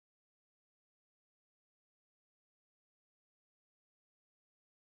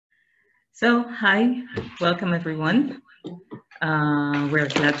So, hi, welcome everyone. We're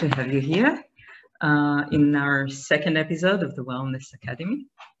glad to have you here in our second episode of the Wellness Academy.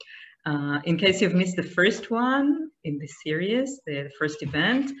 In case you've missed the first one in this series, the first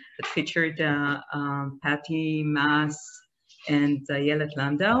event that featured Patty, Manos, and Yelet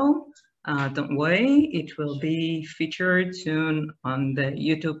Landau, don't worry, it will be featured soon on the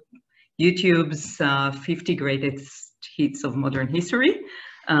YouTube's 50 Greatest Hits of Modern History.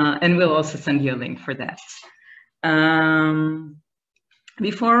 And we'll also send you a link for that.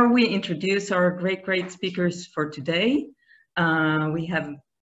 Before we introduce our great speakers for today, we'll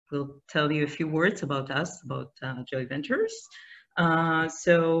tell you a few words about us, about Joy Ventures.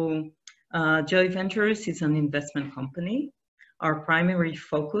 Joy Ventures is an investment company. Our primary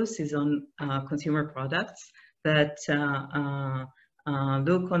focus is on consumer products that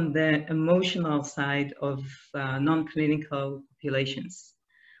look on the emotional side of non-clinical populations.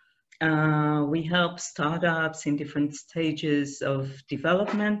 We help startups in different stages of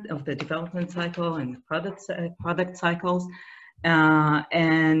development, of the development cycle and product cycles.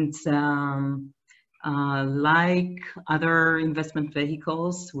 Like other investment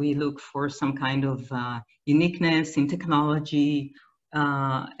vehicles, we look for some kind of uniqueness in technology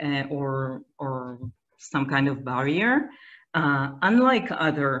or some kind of barrier. Unlike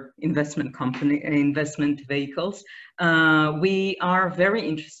other investment vehicles, we are very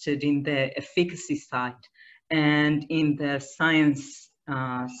interested in the efficacy side and in the science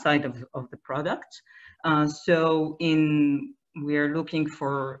side of the product. We're looking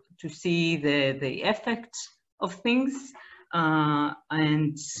to see the effect of things,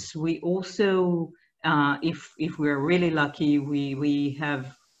 and we also, if we're really lucky, we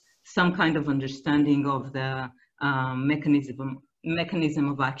have some kind of understanding of the mechanism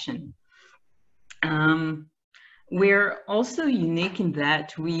of action. We're also unique in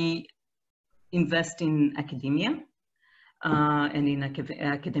that we invest in academia and in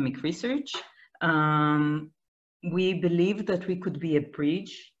academic research. We believe that we could be a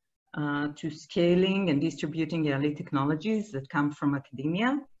bridge to scaling and distributing early technologies that come from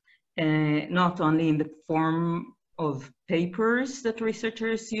academia, not only in the form of papers that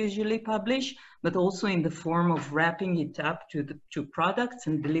researchers usually publish, but also in the form of wrapping it up to products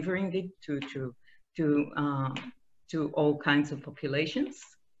and delivering it to all kinds of populations.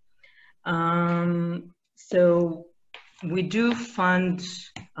 So we do fund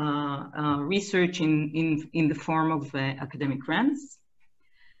research in the form of academic grants.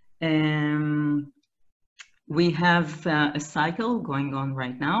 We have a cycle going on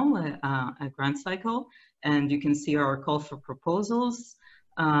right now, a grant cycle, and you can see our call for proposals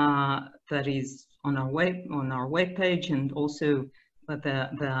that is on our webpage, and also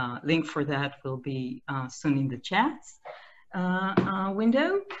the link for that will be soon in the chat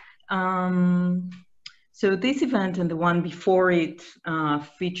window. So this event and the one before it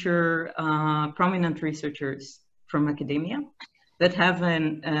feature prominent researchers from academia that have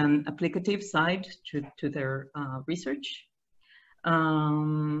an applicative side to their research.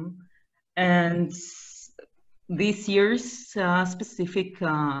 And this year's specific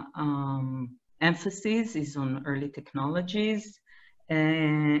emphasis is on early technologies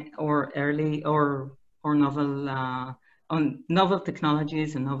or novel on novel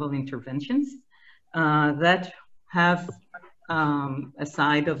technologies and novel interventions that have a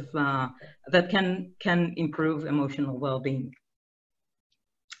side of that can improve emotional well-being.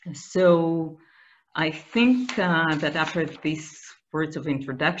 So I think that after these words of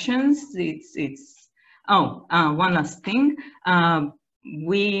introductions, one last thing.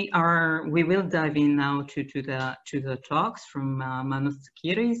 We will dive in now to the talks from Manos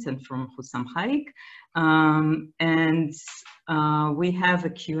Tsarkiris and from Hossam Haick, and we have a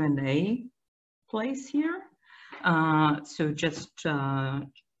Q&A place here. So just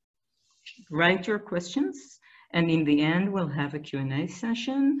write your questions, and in the end we'll have a Q&A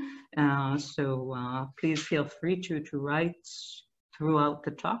session. So please feel free to write throughout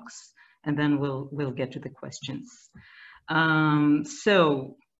the talks, and then we'll get to the questions.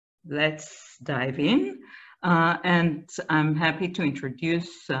 So let's dive in, and I'm happy to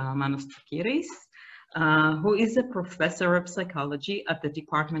introduce Manos Tsarkiris, who is a professor of psychology at the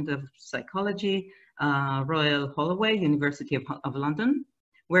Department of Psychology, Royal Holloway, University of London,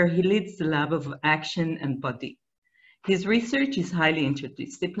 where he leads the Lab of Action and Body. His research is highly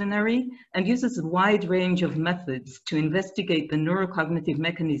interdisciplinary and uses a wide range of methods to investigate the neurocognitive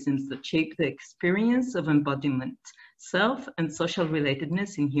mechanisms that shape the experience of embodiment, self, and social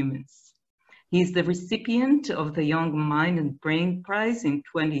relatedness in humans. He is the recipient of the Young Mind and Brain Prize in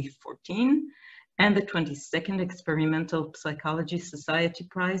 2014 and the 22nd Experimental Psychology Society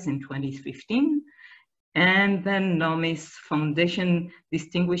Prize in 2015, and then Nomis Foundation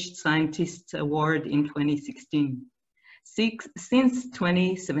Distinguished Scientist Award in 2016. Since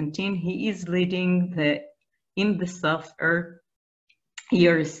 2017, he is leading the In the Self-Earth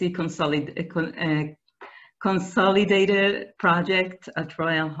ERC consolidated project at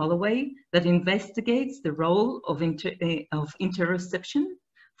Royal Holloway that investigates the role of interoception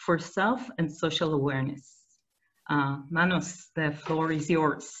for self and social awareness. Manos, the floor is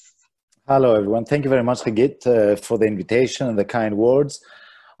yours. Hello, everyone. Thank you very much, Haick, for the invitation and the kind words.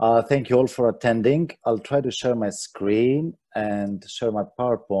 Thank you all for attending. I'll try to share my screen and share my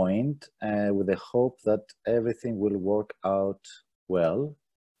PowerPoint with the hope that everything will work out well.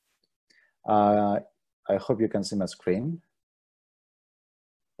 I hope you can see my screen,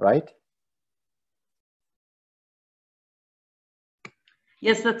 right?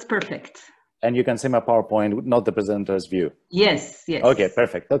 Yes, that's perfect. And you can see my PowerPoint, not the presenter's view. Yes, yes. Okay,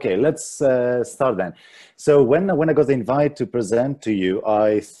 perfect. Okay, let's start then. So when I got the invite to present to you,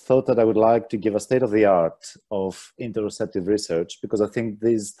 I thought that I would like to give a state-of-the-art of interoceptive research, because I think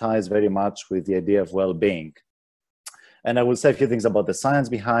this ties very much with the idea of well-being. And I will say a few things about the science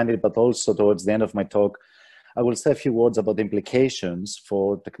behind it, but also towards the end of my talk, I will say a few words about the implications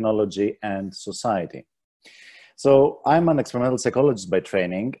for technology and society. So I'm an experimental psychologist by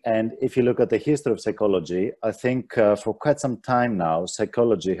training, and if you look at the history of psychology, I think for quite some time now,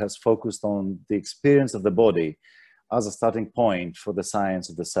 psychology has focused on the experience of the body as a starting point for the science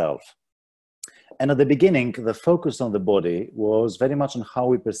of the self. And at the beginning, the focus on the body was very much on how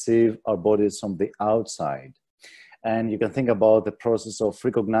we perceive our bodies from the outside. And you can think about the process of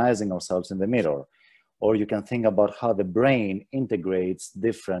recognizing ourselves in the mirror, or you can think about how the brain integrates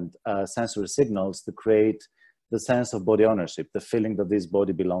different sensory signals to create the sense of body ownership, the feeling that this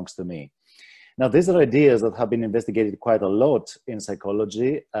body belongs to me. Now, these are ideas that have been investigated quite a lot in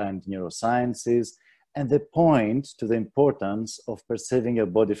psychology and neurosciences, and they point to the importance of perceiving your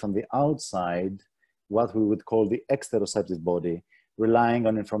body from the outside, what we would call the exteroceptive body, relying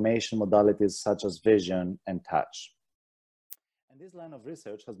on information modalities such as vision and touch. And this line of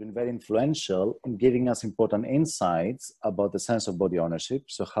research has been very influential in giving us important insights about the sense of body ownership.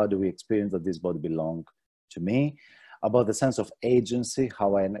 So how do we experience that this body belongs to me, about the sense of agency,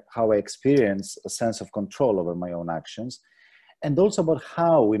 how I experience a sense of control over my own actions, and also about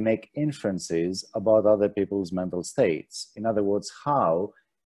how we make inferences about other people's mental states. In other words, how,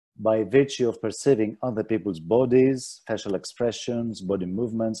 by virtue of perceiving other people's bodies, facial expressions, body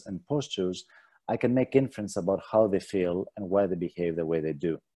movements, and postures, I can make inference about how they feel and why they behave the way they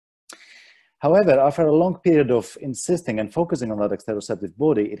do. However, after a long period of insisting and focusing on that exteroceptive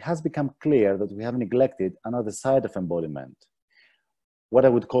body, it has become clear that we have neglected another side of embodiment, what I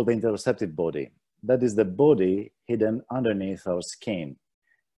would call the interoceptive body. That is the body hidden underneath our skin,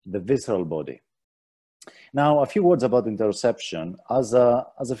 the visceral body. Now, a few words about interoception. As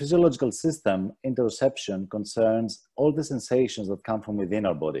a physiological system, interoception concerns all the sensations that come from within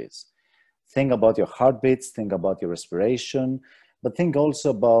our bodies. Think about your heartbeats, think about your respiration, but think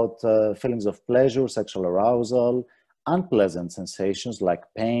also about feelings of pleasure, sexual arousal, unpleasant sensations like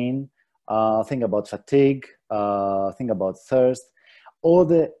pain, think about fatigue, think about thirst, all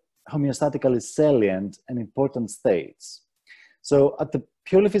the homeostatically salient and important states. So at the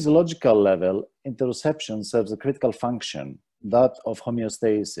purely physiological level, interoception serves a critical function, that of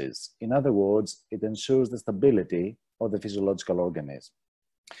homeostasis. In other words, it ensures the stability of the physiological organism.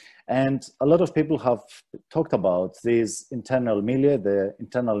 And a lot of people have talked about this internal milieu, the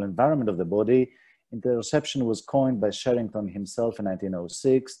internal environment of the body. Interoception was coined by Sherrington himself in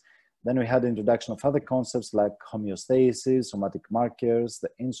 1906. Then we had the introduction of other concepts like homeostasis, somatic markers, the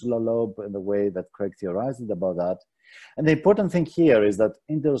insular lobe, and the way that Craig theorized about that. And the important thing here is that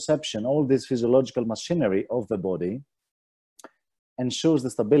interoception, all this physiological machinery of the body, ensures the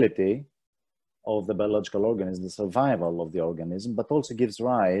stability of the biological organism, the survival of the organism, but also gives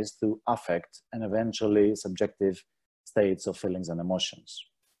rise to affect and eventually subjective states of feelings and emotions.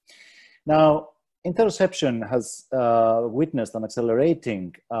 Now, interoception has witnessed an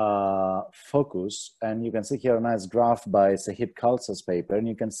accelerating focus, and you can see here a nice graph by Sahib Khalsa's paper, and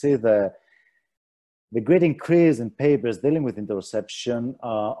you can see the great increase in papers dealing with interoception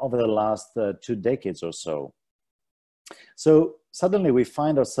over the last 2 decades or so. So suddenly we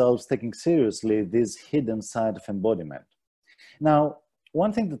find ourselves taking seriously this hidden side of embodiment. Now,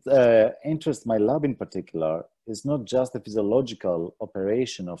 one thing that interests my lab in particular is not just the physiological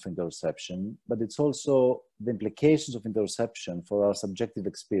operation of interoception, but it's also the implications of interoception for our subjective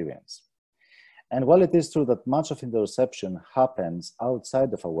experience. And while it is true that much of interoception happens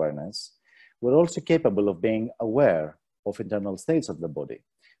outside of awareness, we're also capable of being aware of internal states of the body.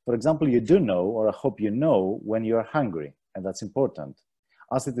 For example, you do know, or I hope you know, when you're hungry, and that's important,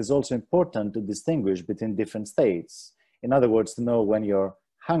 as it is also important to distinguish between different states. In other words, to know when you're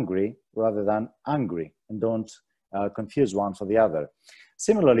hungry rather than angry, and don't confuse one for the other.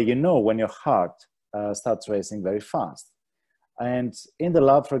 Similarly, you know when your heart starts racing very fast. And in the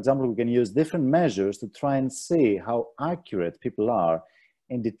lab, for example, we can use different measures to try and see how accurate people are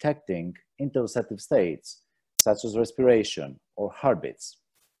in detecting interoceptive states, such as respiration or heartbeats.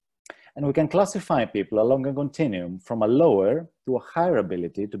 And we can classify people along a continuum from a lower to a higher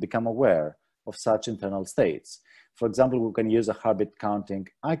ability to become aware of such internal states. For example, we can use a heartbeat counting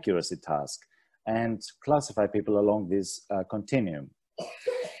accuracy task and classify people along this continuum.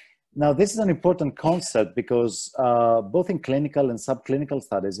 Now, this is an important concept because both in clinical and subclinical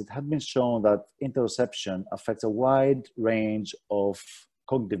studies, it had been shown that interoception affects a wide range of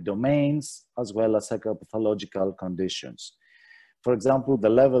cognitive domains as well as psychopathological conditions. For example, the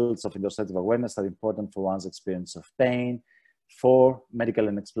levels of interoceptive awareness are important for one's experience of pain, for medical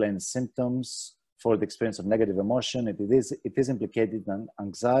unexplained symptoms, for the experience of negative emotion. It is implicated in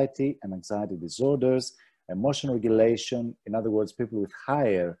anxiety and anxiety disorders, emotion regulation. In other words, people with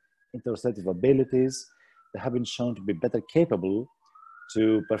higher interoceptive abilities, they have been shown to be better capable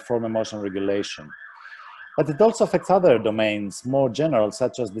to perform emotional regulation. But it also affects other domains, more general,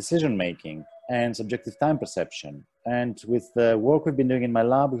 such as decision-making and subjective time perception. And with the work we've been doing in my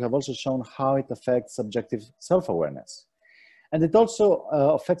lab, we have also shown how it affects subjective self-awareness. And it also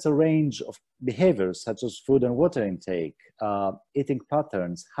affects a range of behaviors, such as food and water intake, eating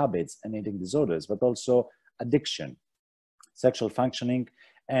patterns, habits, and eating disorders, but also addiction, sexual functioning,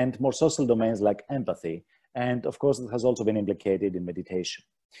 and more social domains like empathy. And of course, it has also been implicated in meditation.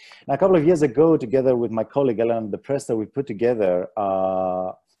 Now, a couple of years ago, together with my colleague Ellen de Presta, we put together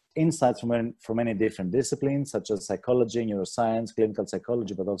insights from many different disciplines, such as psychology, neuroscience, clinical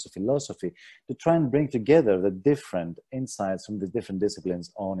psychology, but also philosophy, to try and bring together the different insights from the different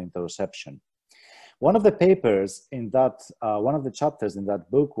disciplines on interoception. One of the papers in that, one of the chapters in that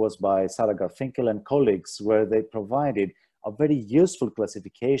book was by Sarah Garfinkel and colleagues, where they provided a very useful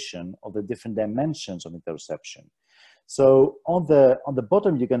classification of the different dimensions of interoception. So on the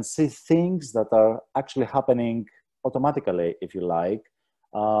bottom, you can see things that are actually happening automatically, if you like.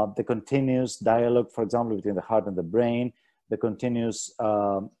 The continuous dialogue, for example, between the heart and the brain, the continuous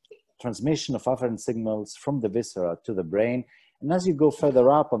transmission of afferent signals from the viscera to the brain. And as you go further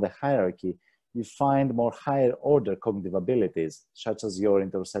up on the hierarchy, you find more higher order cognitive abilities, such as your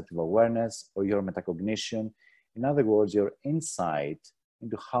interoceptive awareness or your metacognition. In other words, your insight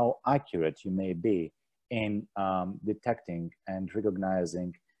into how accurate you may be in detecting and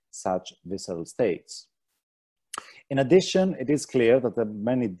recognizing such visceral states. In addition, it is clear that there are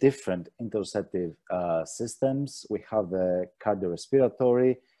many different interoceptive systems. We have the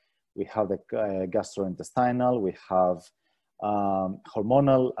cardiorespiratory, we have the gastrointestinal, we have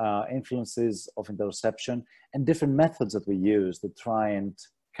hormonal influences of interoception, and different methods that we use to try and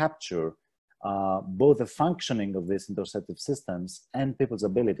capture both the functioning of these interoceptive systems and people's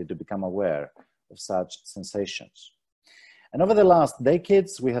ability to become aware of such sensations. And over the last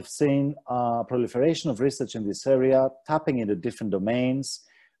decades, we have seen proliferation of research in this area, tapping into different domains,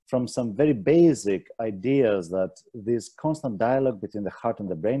 from some very basic ideas that this constant dialogue between the heart and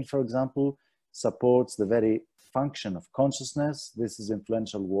the brain, for example, supports the very function of consciousness. This is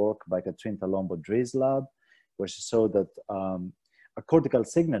influential work by Catherine Talon-Baudry's lab, where she showed that a cortical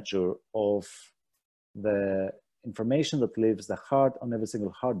signature of the information that leaves the heart on every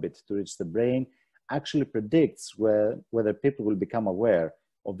single heartbeat to reach the brain actually predicts whether people will become aware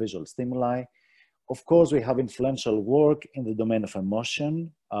of visual stimuli. Of course, we have influential work in the domain of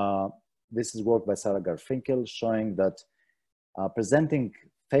emotion. This is work by Sarah Garfinkel showing that presenting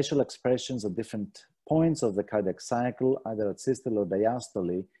facial expressions at different points of the cardiac cycle, either at systole or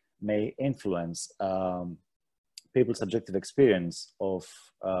diastole, may influence people's subjective experience of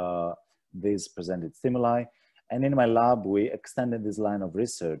these presented stimuli. And in my lab, we extended this line of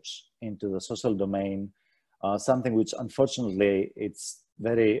research into the social domain, something which unfortunately it's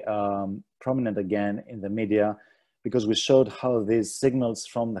very prominent again in the media, because we showed how these signals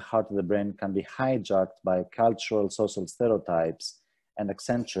from the heart to the brain can be hijacked by cultural social stereotypes and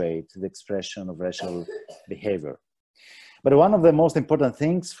accentuate the expression of racial behavior. But one of the most important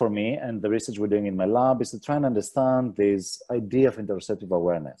things for me and the research we're doing in my lab is to try and understand this idea of interoceptive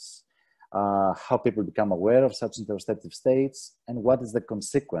awareness. How people become aware of such interoceptive states, and what is the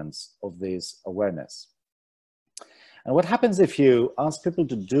consequence of this awareness. And what happens if you ask people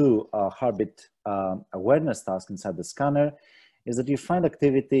to do a heartbeat awareness task inside the scanner is that you find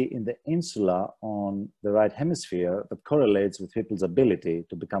activity in the insula on the right hemisphere that correlates with people's ability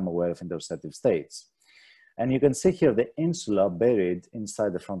to become aware of interoceptive states. And you can see here the insula buried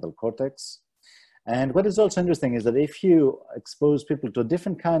inside the frontal cortex. And what is also interesting is that if you expose people to a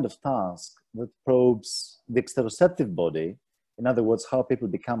different kind of task that probes the exteroceptive body, in other words, how people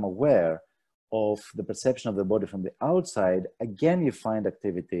become aware of the perception of the body from the outside, again, you find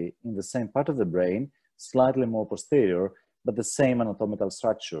activity in the same part of the brain, slightly more posterior, but the same anatomical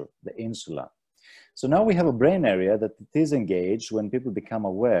structure, the insula. So now we have a brain area that it is engaged when people become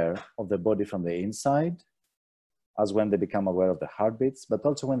aware of the body from the inside, as when they become aware of the heartbeats, but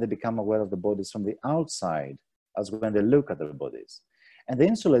also when they become aware of the bodies from the outside, as when they look at their bodies. And the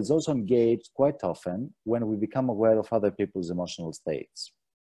insula is also engaged quite often when we become aware of other people's emotional states.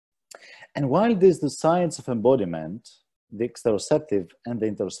 And while these two sides of embodiment, the exteroceptive and the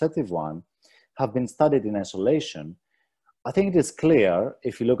interoceptive one, have been studied in isolation, I think it is clear,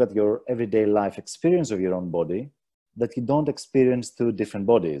 if you look at your everyday life experience of your own body, that you don't experience two different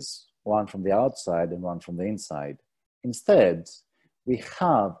bodies, one from the outside and one from the inside. Instead, we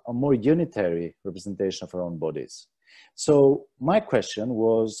have a more unitary representation of our own bodies. So my question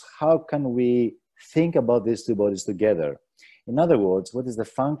was, how can we think about these two bodies together? In other words, what is the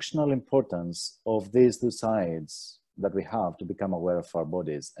functional importance of these two sides that we have to become aware of our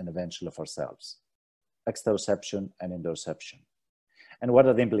bodies and eventually of ourselves? Exteroception and interoception. And what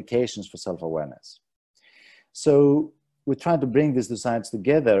are the implications for self-awareness? So we try to bring these two sides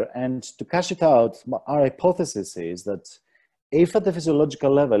together, and to cash it out, our hypothesis is that if at the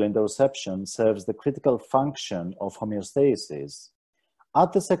physiological level interoception serves the critical function of homeostasis,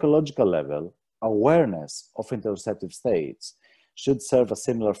 at the psychological level, awareness of interoceptive states should serve a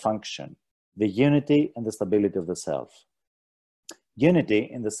similar function, the unity and the stability of the self. Unity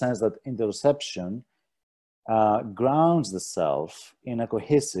in the sense that interoception grounds the self in a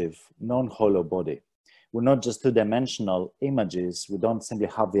cohesive, non-hollow body. We're not just two-dimensional images. We don't simply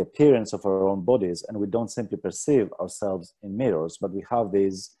have the appearance of our own bodies, and we don't simply perceive ourselves in mirrors, but we have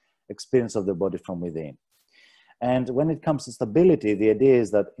this experience of the body from within. And when it comes to stability, the idea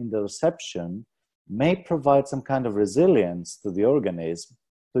is that interoception may provide some kind of resilience to the organism,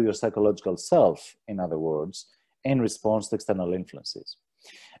 to your psychological self, in other words, in response to external influences.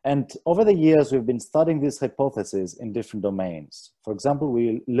 And over the years, we've been studying this hypothesis in different domains. For example,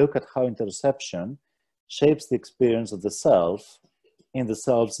 we look at how interoception shapes the experience of the self in the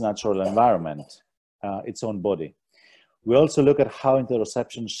self's natural environment, its own body. We also look at how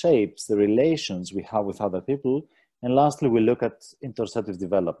interoception shapes the relations we have with other people. And lastly, we look at interoceptive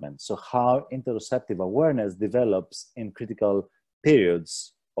development. So how interoceptive awareness develops in critical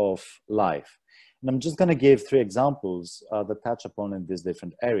periods of life. And I'm just going to give 3 examples that touch upon in these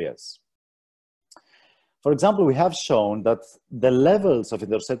different areas. For example, we have shown that the levels of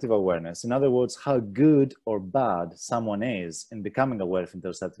interoceptive awareness, in other words, how good or bad someone is in becoming aware of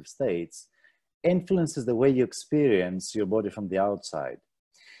interoceptive states, influences the way you experience your body from the outside.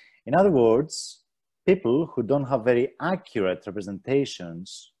 In other words, people who don't have very accurate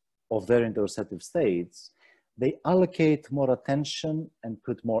representations of their interoceptive states, they allocate more attention and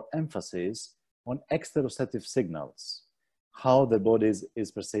put more emphasis on exteroceptive signals, how the body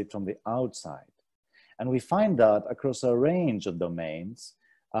is perceived from the outside. And we find that across a range of domains,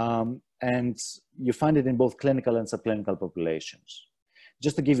 and you find it in both clinical and subclinical populations.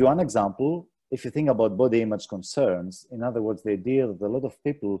 Just to give you one example, if you think about body image concerns, in other words, the idea that a lot of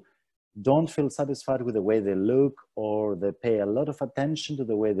people don't feel satisfied with the way they look, or they pay a lot of attention to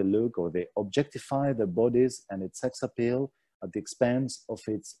the way they look, or they objectify their bodies and its sex appeal at the expense of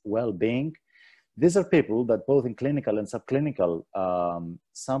its well-being. These are people that both in clinical and subclinical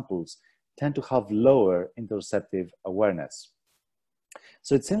samples tend to have lower interoceptive awareness.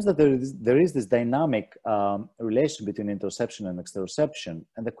 So it seems that there is this dynamic relation between interoception and exteroception.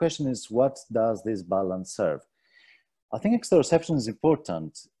 And the question is, what does this balance serve? I think exteroception is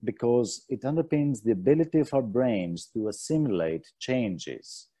important because it underpins the ability of our brains to assimilate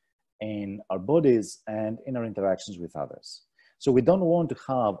changes in our bodies and in our interactions with others. So we don't want to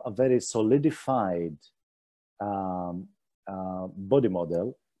have a very solidified body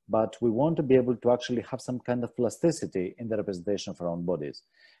model, but we want to be able to actually have some kind of plasticity in the representation of our own bodies.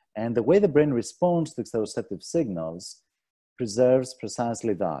 And the way the brain responds to exteroceptive signals preserves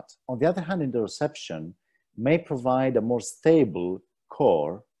precisely that. On the other hand, interoception may provide a more stable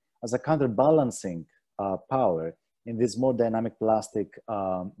core as a counterbalancing power in this more dynamic plastic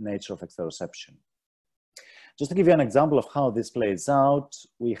nature of exteroception. Just to give you an example of how this plays out,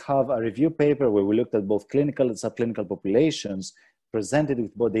 we have a review paper where we looked at both clinical and subclinical populations presented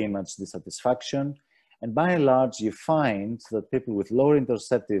with body image dissatisfaction. And by and large, you find that people with lower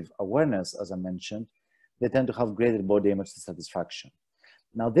interoceptive awareness, as I mentioned, they tend to have greater body image dissatisfaction.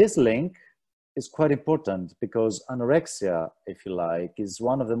 Now, this link is quite important because anorexia, if you like, is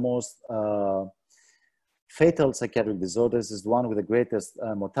one of the most fatal psychiatric disorders, is the one with the greatest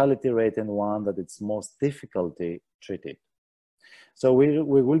mortality rate and one that it's most difficulty treated. So we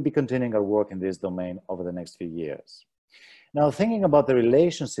will be continuing our work in this domain over the next few years. Now, thinking about the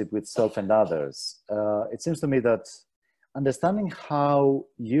relationship with self and others, it seems to me that understanding how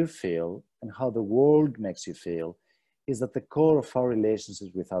you feel and how the world makes you feel is at the core of our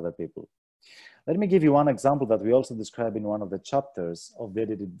relationships with other people. Let me give you one example that we also describe in one of the chapters of the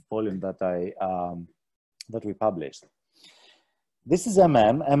edited volume that we published. This is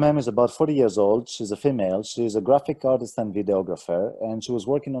MM. MM is about 40 years old. She's a female. She's a graphic artist and videographer, and she was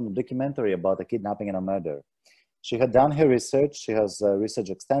working on a documentary about a kidnapping and a murder. She had done her research. She has researched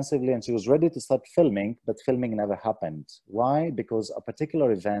extensively, and she was ready to start filming, but filming never happened. Why? Because a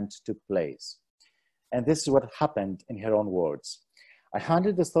particular event took place. And this is what happened in her own words. I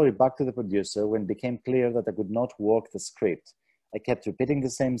handed the story back to the producer when it became clear that I could not work the script. I kept repeating the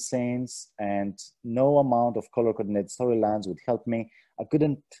same scenes, and no amount of color-coordinated storylines would help me. I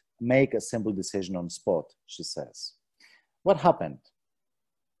couldn't make a simple decision on spot, she says. What happened?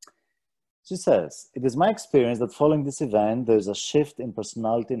 She says, it is my experience that following this event, there's a shift in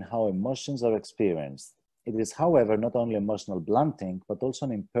personality and how emotions are experienced. It is, however, not only emotional blunting, but also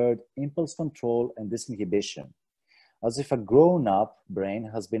an impaired impulse control and disinhibition, as if a grown-up brain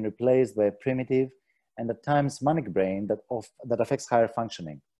has been replaced by a primitive and at times manic brain that affects higher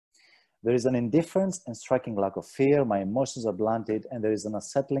functioning. There is an indifference and striking lack of fear, my emotions are blunted, and there is an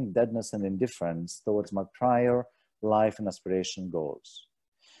unsettling deadness and indifference towards my prior life and aspiration goals.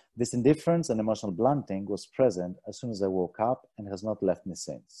 This indifference and emotional blunting was present as soon as I woke up and has not left me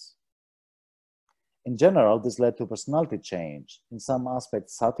since. In general, this led to a personality change, in some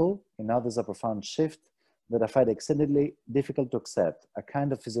aspects subtle, in others a profound shift that I find exceedingly difficult to accept, a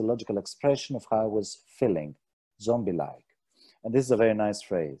kind of physiological expression of how I was feeling, zombie-like. And this is a very nice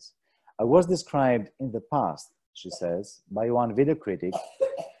phrase. I was described in the past, she says, by one video critic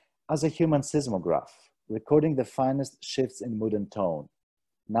as a human seismograph, recording the finest shifts in mood and tone.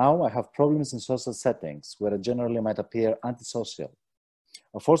 Now I have problems in social settings where I generally might appear antisocial.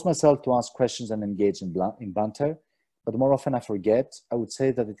 I force myself to ask questions and engage in banter, but more often I forget. I would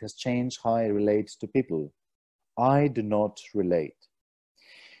say that it has changed how I relate to people. I do not relate.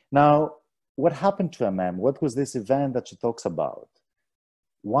 Now, what happened to MM? What was this event that she talks about?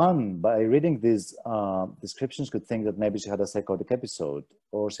 One, by reading these descriptions, could think that maybe she had a psychotic episode,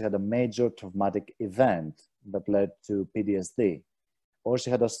 or she had a major traumatic event that led to PTSD, or she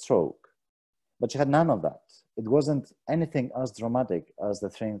had a stroke. But she had none of that. It wasn't anything as dramatic as the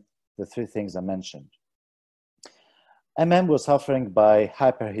three things I mentioned. MM was suffering by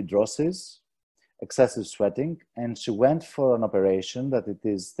hyperhidrosis, excessive sweating, and she went for an operation that it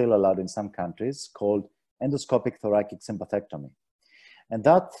is still allowed in some countries called endoscopic thoracic sympathectomy. And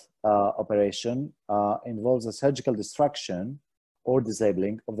that operation involves a surgical destruction or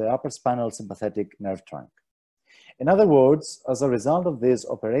disabling of the upper spinal sympathetic nerve trunk. In other words, as a result of this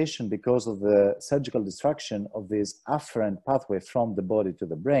operation, because of the surgical destruction of this afferent pathway from the body to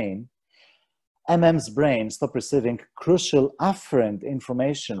the brain, MM's brain stopped receiving crucial afferent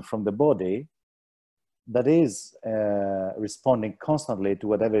information from the body that is responding constantly to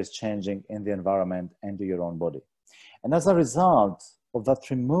whatever is changing in the environment and to your own body. And as a result of that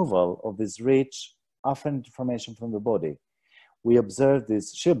removal of this rich afferent information from the body, she observed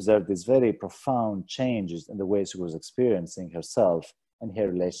these very profound changes in the way she was experiencing herself and her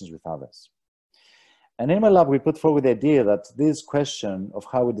relations with others. And in my lab, we put forward the idea that this question of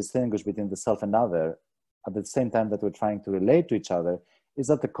how we distinguish between the self and other, at the same time that we're trying to relate to each other,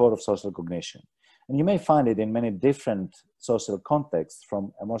 is at the core of social cognition. And you may find it in many different social contexts,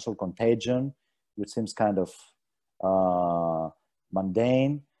 from emotional contagion, which seems kind of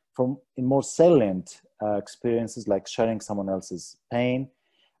mundane, in more salient experiences like sharing someone else's pain,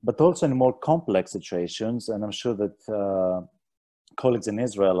 but also in more complex situations. And I'm sure that colleagues in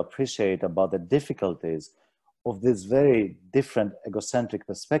Israel appreciate about the difficulties of these very different egocentric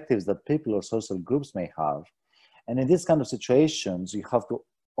perspectives that people or social groups may have. And in these kind of situations, you have to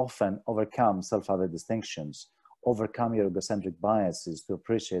often overcome self-other distinctions, overcome your egocentric biases to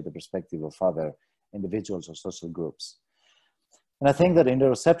appreciate the perspective of other individuals or social groups. And I think that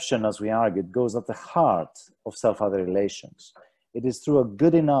interoception, as we argued, goes at the heart of self-other relations. It is through a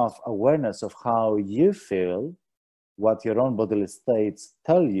good enough awareness of how you feel, what your own bodily states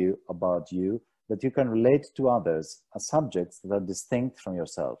tell you about you, that you can relate to others as subjects that are distinct from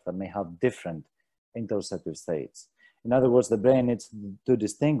yourself, that may have different interoceptive states. In other words, the brain needs to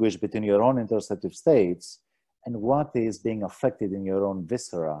distinguish between your own interoceptive states and what is being affected in your own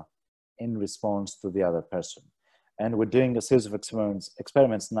viscera in response to the other person. And we're doing a series of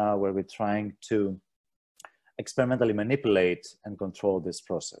experiments now where we're trying to experimentally manipulate and control this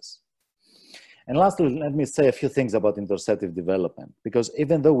process. And lastly, let me say a few things about interoceptive development, because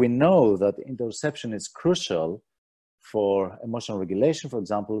even though we know that interoception is crucial for emotional regulation, for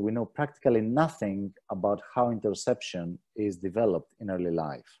example, we know practically nothing about how interoception is developed in early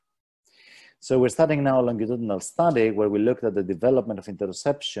life. So we're starting now a longitudinal study where we looked at the development of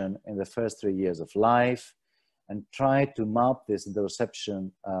interoception in the first 3 years of life and try to map this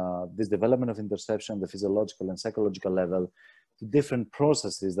interoception, this development of interoception, the physiological and psychological level, to different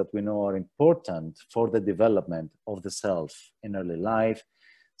processes that we know are important for the development of the self in early life,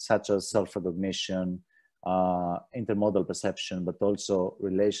 such as self-recognition, intermodal perception, but also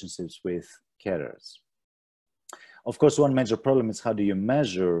relationships with carers. Of course, one major problem is how do you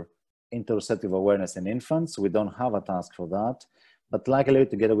measure interoceptive awareness in infants? We don't have a task for that, but luckily,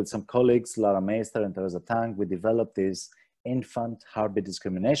 together with some colleagues, Lara Meister and Teresa Tang, we developed this infant heartbeat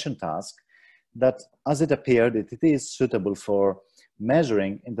discrimination task that, as it appeared, it is suitable for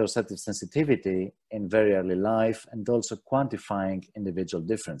measuring interoceptive sensitivity in very early life and also quantifying individual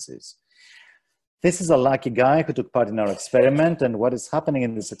differences. This is a lucky guy who took part in our experiment, and what is happening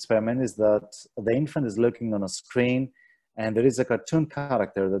in this experiment is that the infant is looking on a screen and there is a cartoon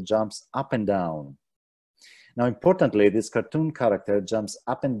character that jumps up and down. Now, importantly, this cartoon character jumps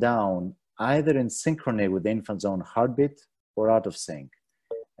up and down either in synchrony with the infant's own heartbeat or out of sync.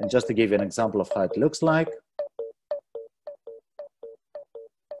 And just to give you an example of how it looks like,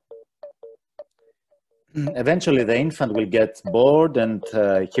 eventually the infant will get bored and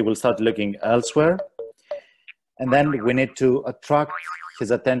he will start looking elsewhere. And then we need to attract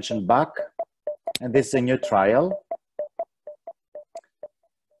his attention back. And this is a new trial.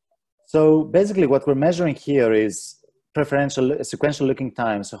 So basically what we're measuring here is preferential sequential looking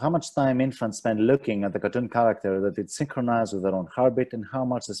time. So how much time infants spend looking at the cartoon character that it's synchronized with their own heartbeat, and how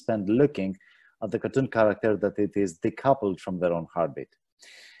much they spend looking at the cartoon character that it is decoupled from their own heartbeat.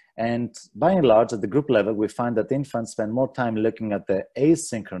 And by and large, at the group level, we find that infants spend more time looking at the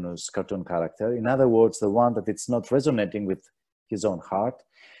asynchronous cartoon character. In other words, the one that it's not resonating with his own heart.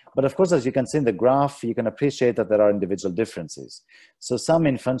 But of course, as you can see in the graph, you can appreciate that there are individual differences. So some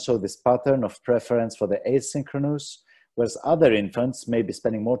infants show this pattern of preference for the asynchronous, whereas other infants may be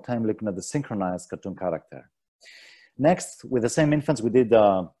spending more time looking at the synchronized cartoon character. Next, with the same infants, we did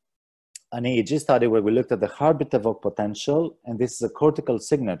an EEG study where we looked at the heartbeat evoked potential, and this is a cortical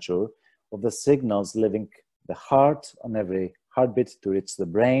signature of the signals leaving the heart on every heartbeat to reach the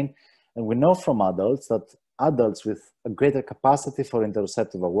brain. And we know from adults that adults with a greater capacity for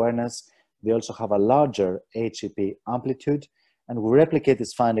interoceptive awareness, they also have a larger HEP amplitude, and we replicate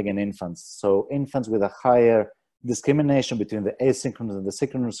this finding in infants. So infants with a higher discrimination between the asynchronous and the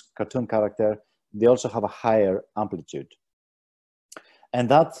synchronous cartoon character, they also have a higher amplitude. And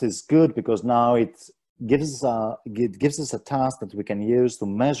that is good because now it gives us a task that we can use to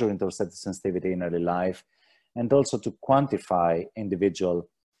measure interoceptive sensitivity in early life and also to quantify individual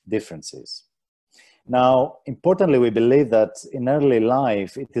differences. Now, importantly, we believe that in early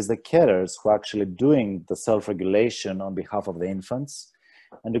life, it is the carers who are actually doing the self-regulation on behalf of the infants.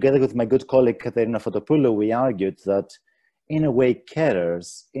 And together with my good colleague, Katerina Fotopoulou, we argued that in a way,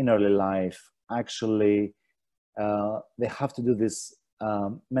 carers in early life, actually, they have to do this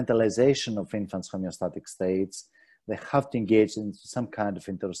mentalization of infants' homeostatic states. They have to engage in some kind of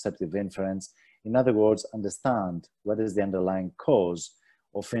interoceptive inference. In other words, understand what is the underlying cause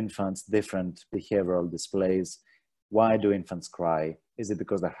of infants' different behavioral displays. Why do infants cry? Is it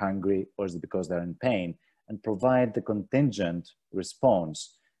because they're hungry or is it because they're in pain? And provide the contingent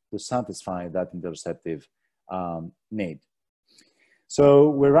response to satisfy that interoceptive need. So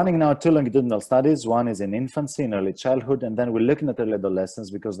we're running now 2 longitudinal studies. One is in infancy, in early childhood, and then we're looking at early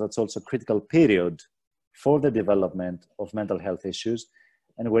adolescence because that's also a critical period for the development of mental health issues.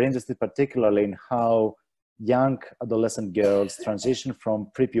 And we're interested particularly in how young adolescent girls transition from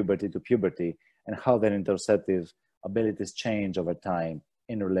pre-puberty to puberty and how their interoceptive abilities change over time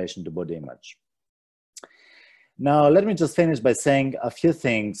in relation to body image. Now, let me just finish by saying a few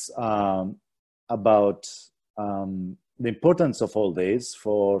things about the importance of all this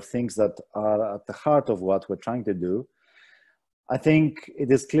for things that are at the heart of what we're trying to do. I think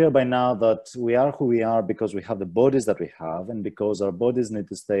it is clear by now that we are who we are because we have the bodies that we have and because our bodies need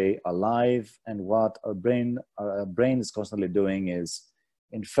to stay alive, and what our brain is constantly doing is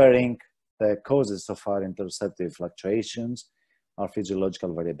inferring the causes of our interoceptive fluctuations, our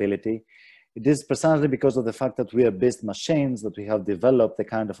physiological variability. it is precisely because of the fact that we are based machines that we have developed the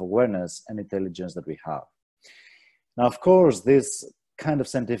kind of awareness and intelligence that we have. Now, of course, this kind of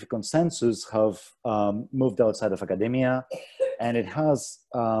scientific consensus have moved outside of academia, and it has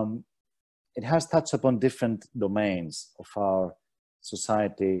touched upon different domains of our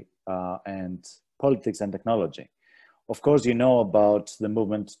society and politics and technology. Of course, you know about the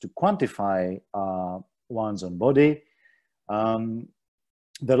movement to quantify one's own body.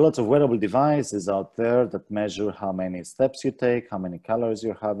 There are lots of wearable devices out there that measure how many steps you take, how many calories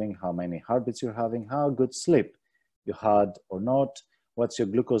you're having, how many heartbeats you're having, how good sleep you had or not, what's your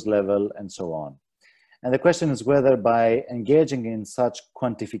glucose level, and so on. And the question is whether by engaging in such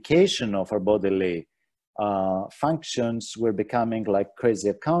quantification of our bodily functions, we're becoming like crazy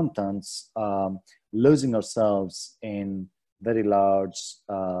accountants, losing ourselves in very large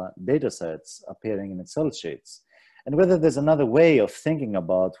data sets appearing in Excel sheets. And whether there's another way of thinking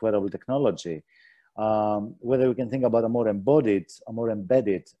about wearable technology, whether we can think about a more embodied, a more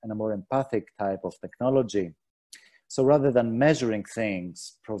embedded, and a more empathic type of technology. So rather than measuring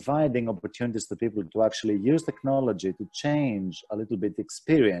things, providing opportunities to people to actually use technology to change a little bit the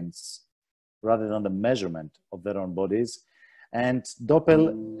experience rather than the measurement of their own bodies. And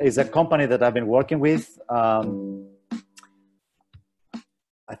Doppel is a company that I've been working with. I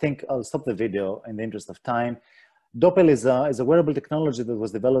think I'll stop the video in the interest of time. Doppel is a wearable technology that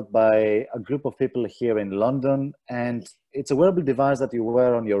was developed by a group of people here in London. And it's a wearable device that you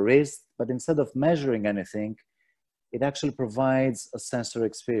wear on your wrist, but instead of measuring anything, it actually provides a sensory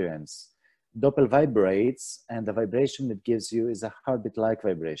experience. Doppel vibrates, and the vibration it gives you is a heartbeat-like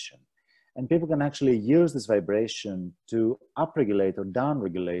vibration. And people can actually use this vibration to upregulate or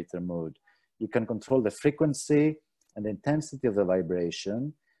downregulate their mood. You can control the frequency and the intensity of the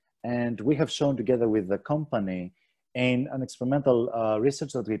vibration. And we have shown together with the company in an experimental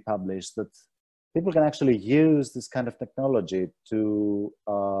research that we published that people can actually use this kind of technology to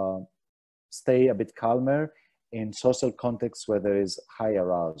stay a bit calmer in social contexts where there is high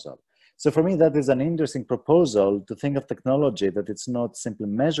arousal. So for me, that is an interesting proposal to think of technology, that it's not simply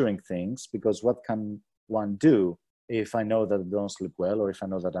measuring things, because what can one do if I know that I don't sleep well or if I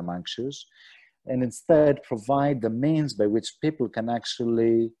know that I'm anxious, and instead provide the means by which people can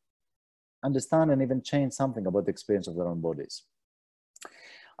actually understand and even change something about the experience of their own bodies.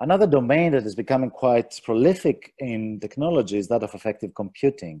 Another domain that is becoming quite prolific in technology is that of affective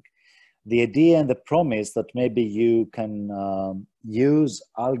computing. The idea and the promise that maybe you can use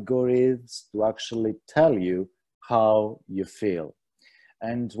algorithms to actually tell you how you feel.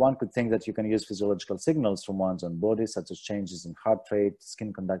 And one could think that you can use physiological signals from one's own body, such as changes in heart rate,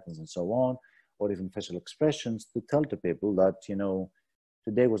 skin conductance, and so on, or even facial expressions, to tell to people that, you know,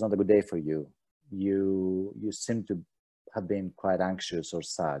 today was not a good day for you. You seem to have been quite anxious or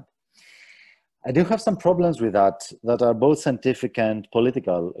sad. I do have some problems with that are both scientific and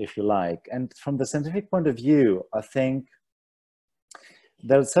political, if you like. And from the scientific point of view, I think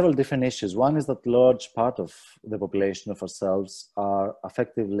there are several different issues. One is that large part of the population of ourselves are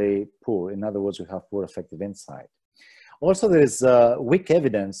affectively poor. In other words, we have poor affective insight. Also, there is weak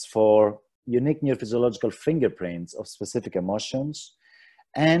evidence for unique neurophysiological fingerprints of specific emotions,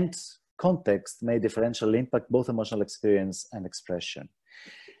 and context may differentially impact both emotional experience and expression.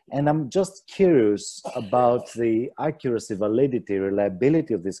 And I'm just curious about the accuracy, validity,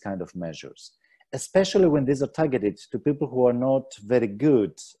 reliability of these kind of measures, especially when these are targeted to people who are not very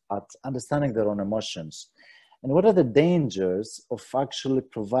good at understanding their own emotions. And what are the dangers of actually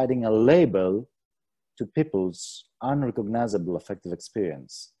providing a label to people's unrecognizable affective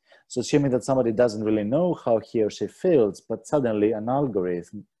experience? So assuming that somebody doesn't really know how he or she feels, but suddenly an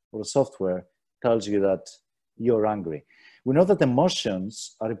algorithm or software tells you that you're angry. We know that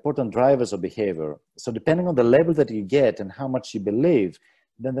emotions are important drivers of behavior. So depending on the label that you get and how much you believe,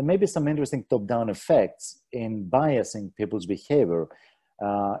 then there may be some interesting top-down effects in biasing people's behavior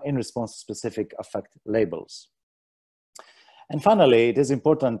in response to specific affect labels. And finally, it is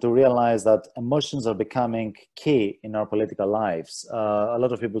important to realize that emotions are becoming key in our political lives. A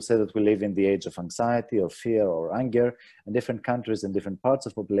lot of people say that we live in the age of anxiety or fear or anger, and different countries and different parts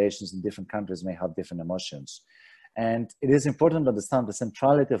of populations in different countries may have different emotions. And it is important to understand the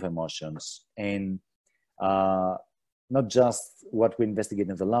centrality of emotions in not just what we investigate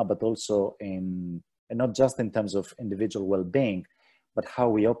in the lab, but also and not just in terms of individual well-being, but how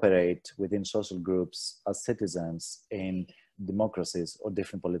we operate within social groups as citizens in democracies or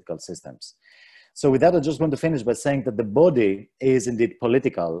different political systems. So with that, I just want to finish by saying that the body is indeed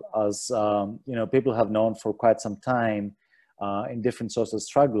political, as you know, people have known for quite some time in different social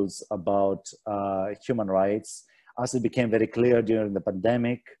struggles about human rights. As it became very clear during the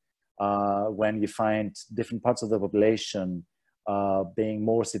pandemic, when you find different parts of the population being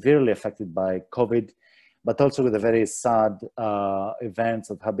more severely affected by COVID, but also with the very sad events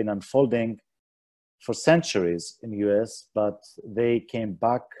that have been unfolding for centuries in the US, but they came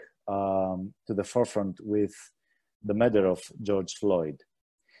back to the forefront with the murder of George Floyd.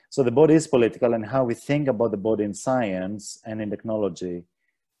 So the body is political, and how we think about the body in science and in technology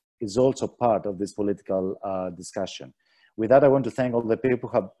is also part of this political discussion. With that, I want to thank all the people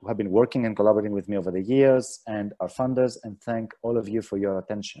who have been working and collaborating with me over the years, and our funders, and thank all of you for your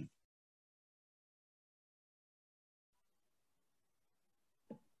attention.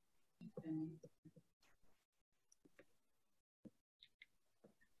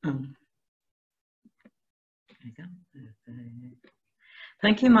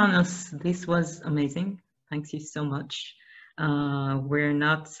 Thank you, Manos. This was amazing. Thank you so much. We're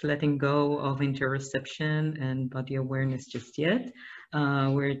not letting go of interoception and body awareness just yet.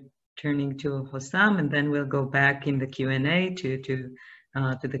 We're turning to Hossam, and then we'll go back in the Q&A to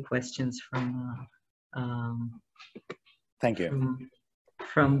the questions from thank you.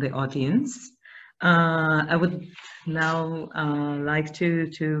 From the audience. I would now like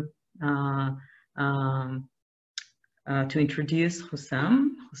to introduce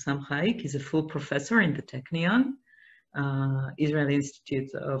Hossam. Hossam Haick is a full professor in the Technion, Israeli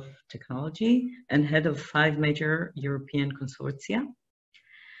Institute of Technology, and head of 5 major European consortia.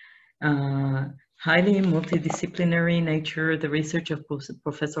 Highly multidisciplinary nature, the research of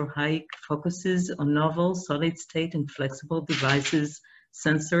Professor Haick focuses on novel, solid-state and flexible devices,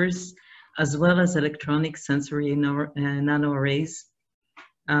 sensors, as well as electronic sensory nanoarrays,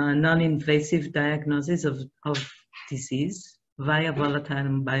 non-invasive diagnosis of disease via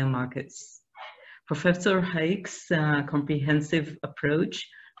volatile biomarkers. Professor Haick's comprehensive approach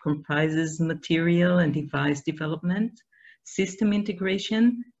comprises material and device development, system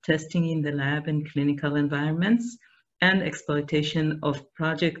integration, testing in the lab and clinical environments, and exploitation of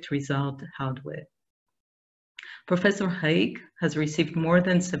project result hardware. Professor Haick has received more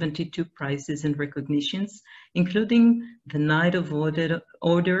than 72 prizes and recognitions, including the Knight of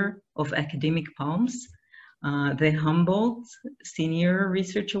Order of Academic Palms, the Humboldt Senior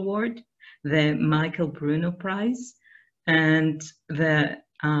Research Award, the Michael Bruno Prize, and the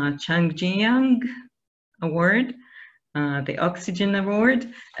Changjiang Award, the Oxygen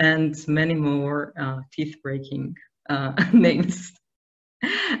Award, and many more teeth-breaking names.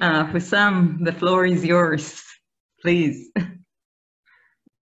 Hossam, the floor is yours, please.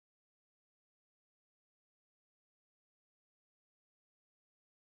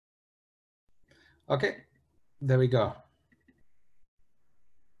 Okay, there we go.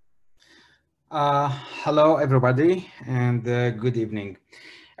 Hello, everybody, and good evening.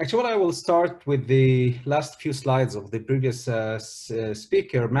 Actually, I will start with the last few slides of the previous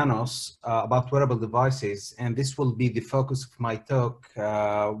speaker, Manos, about wearable devices, and this will be the focus of my talk,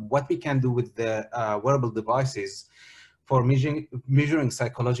 what we can do with the wearable devices for measuring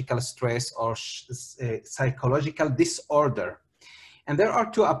psychological stress or psychological disorder. And there are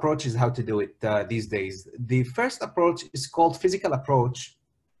 2 approaches how to do it these days. The first approach is called physical approach,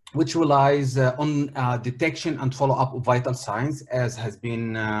 which relies on detection and follow-up of vital signs, as has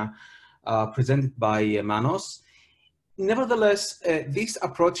been presented by Manos. Nevertheless, these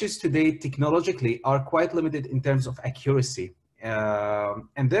approaches today technologically are quite limited in terms of accuracy.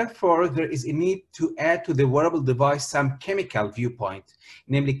 And therefore, there is a need to add to the wearable device some chemical viewpoint,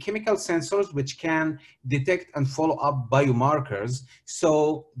 namely chemical sensors which can detect and follow up biomarkers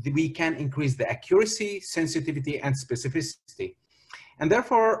so that we can increase the accuracy, sensitivity, and specificity. And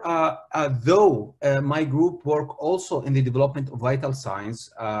therefore, though my group work also in the development of vital signs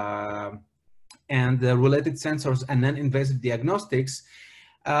and related sensors and non-invasive diagnostics,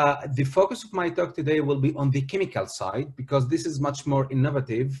 the focus of my talk today will be on the chemical side, because this is much more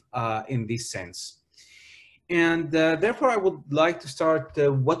innovative in this sense. And therefore, I would like to start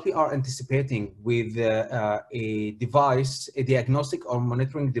what we are anticipating with a device, a diagnostic or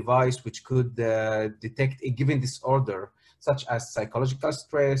monitoring device, which could detect a given disorder, such as psychological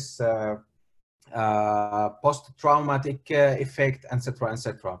stress, post-traumatic effect, etc.,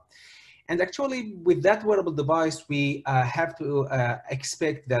 etc. And actually, with that wearable device, we have to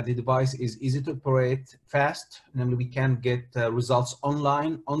expect that the device is easy to operate, fast, namely we can get results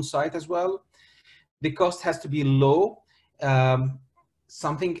online, on-site as well. The cost has to be low,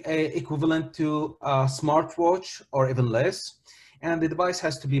 something equivalent to a smartwatch or even less. And the device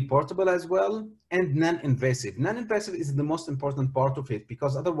has to be portable as well, and non-invasive. Non-invasive is the most important part of it,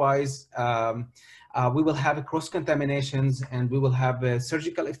 because otherwise we will have cross-contaminations and we will have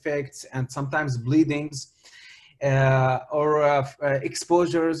surgical effects and sometimes bleedings or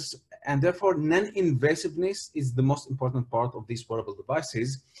exposures and therefore non-invasiveness is the most important part of these wearable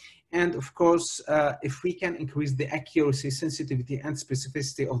devices. And of course, if we can increase the accuracy, sensitivity, and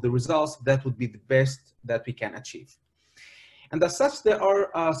specificity of the results, that would be the best that we can achieve. And as such, there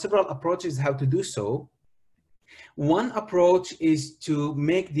are several approaches how to do so. One approach is to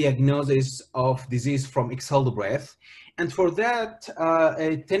make diagnosis of disease from exhaled breath. And for that,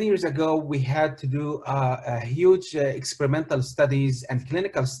 10 years ago, we had to do huge experimental studies and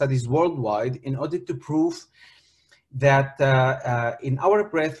clinical studies worldwide in order to prove that in our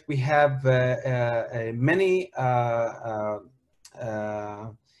breath, we have many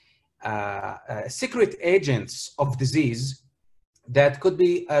secret agents of disease that could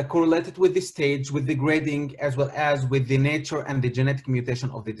be correlated with the stage, with the grading, as well as with the nature and the genetic mutation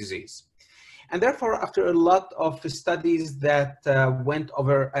of the disease. And therefore, after a lot of studies that went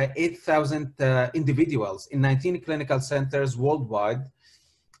over 8,000 individuals in 19 clinical centers worldwide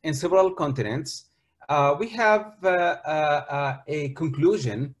in several continents, we have a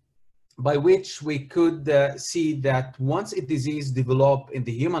conclusion by which we could see that once a disease develops in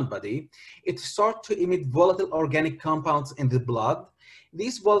the human body, it starts to emit volatile organic compounds in the blood.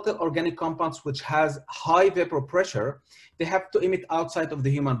 These volatile organic compounds, which has high vapor pressure, they have to emit outside of the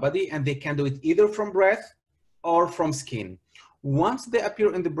human body, and they can do it either from breath or from skin. Once they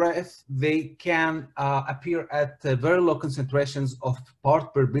appear in the breath, they can appear at very low concentrations of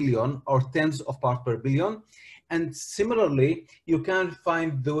part per billion or tens of part per billion. And similarly, you can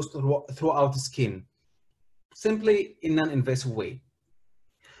find those throughout the skin, simply in an invasive way.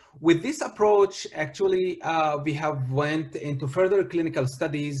 With this approach, actually, we have went into further clinical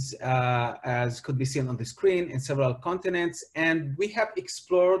studies, as could be seen on the screen, in several continents, and we have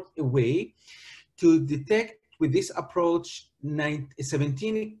explored a way to detect with this approach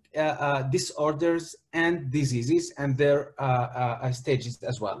 17 disorders and diseases and their stages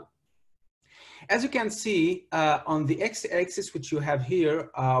as well. As you can see on the x-axis, which you have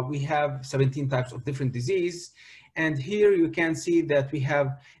here, we have 17 types of different disease. And here you can see that we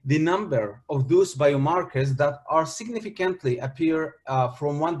have the number of those biomarkers that are significantly appear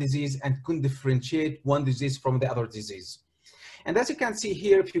from one disease and can differentiate one disease from the other disease. And as you can see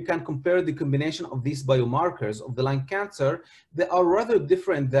here, if you can compare the combination of these biomarkers of the lung cancer, they are rather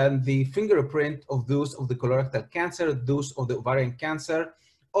different than the fingerprint of those of the colorectal cancer, those of the ovarian cancer,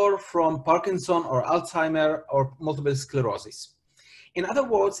 or from Parkinson or Alzheimer or multiple sclerosis. In other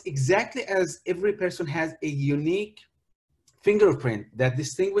words, exactly as every person has a unique fingerprint that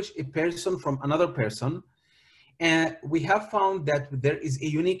distinguishes a person from another person, and we have found that there is a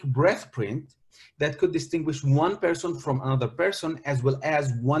unique breath print that could distinguish one person from another person, as well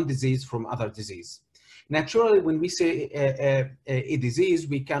as one disease from other disease. Naturally, when we say a disease,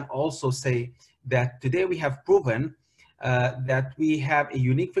 we can also say that today we have proven that we have a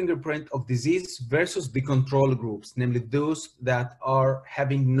unique fingerprint of disease versus the control groups, namely those that are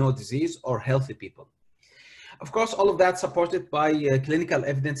having no disease or healthy people. Of course, all of that supported by clinical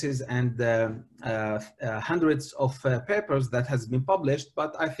evidences and hundreds of papers that has been published,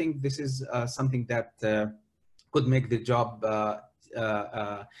 but I think this is something that could make the job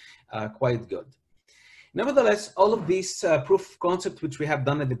quite good. Nevertheless, all of these proof of concept which we have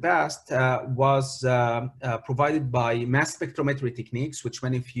done in the past was provided by mass spectrometry techniques, which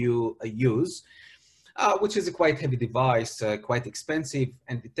many of you use, which is a quite heavy device, quite expensive,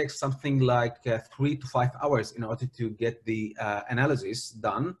 and it takes something like 3 to 5 hours in order to get the analysis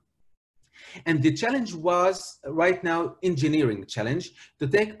done. And the challenge was right now engineering challenge to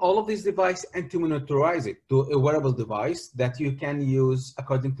take all of these devices and to miniaturize it to a wearable device that you can use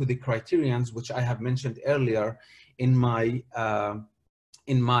according to the criterions which I have mentioned earlier in my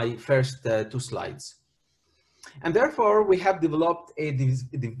first 2 slides. And therefore, we have developed a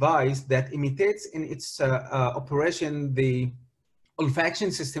device that imitates in its operation the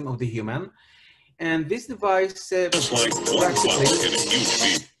olfaction system of the human. And this device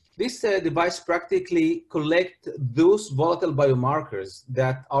practically collects those volatile biomarkers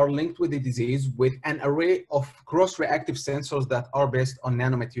that are linked with the disease with an array of cross-reactive sensors that are based on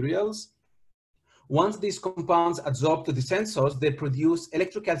nanomaterials. Once these compounds adsorb to the sensors, they produce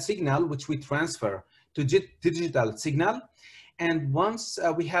electrical signal, which we transfer to digital signal. And once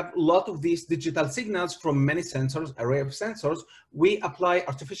we have a lot of these digital signals from many sensors, array of sensors, we apply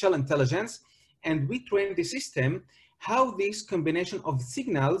artificial intelligence and we train the system how this combination of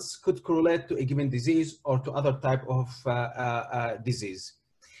signals could correlate to a given disease or to other type of disease.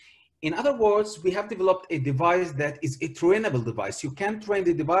 In other words, we have developed a device that is a trainable device. You can train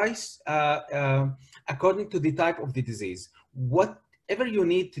the device according to the type of the disease. What whatever you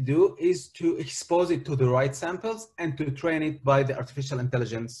need to do is to expose it to the right samples and to train it by the artificial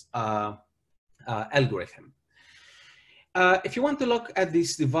intelligence algorithm. If you want to look at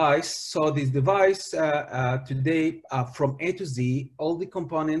this device, so this device today from A to Z, all the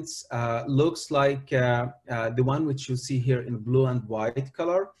components looks like the one which you see here in blue and white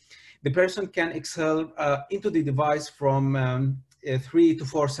color. The person can excel into the device from 3 to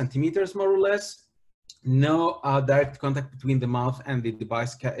 4 centimeters, more or less. No direct contact between the mouth and the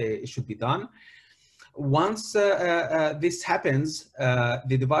device should be done. Once this happens,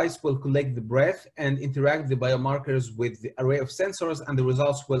 the device will collect the breath and interact the biomarkers with the array of sensors, and the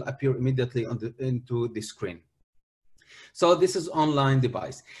results will appear immediately into the screen. So this is online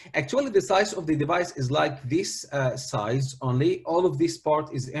device. Actually, the size of the device is like this size only. All of this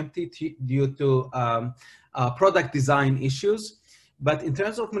part is empty due to product design issues. But in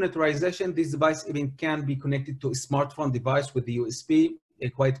terms of miniaturization, this device even can be connected to a smartphone device with the USB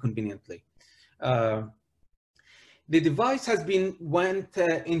quite conveniently. The device has went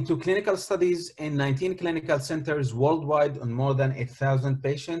into clinical studies in 19 clinical centers worldwide on more than 8,000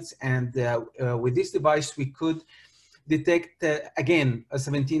 patients. And with this device, we could detect, again,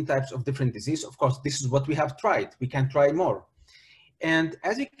 17 types of different disease. Of course, this is what we have tried. We can try more. And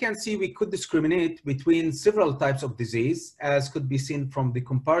as you can see, we could discriminate between several types of disease, as could be seen from the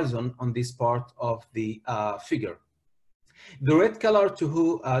comparison on this part of the figure. The red color, to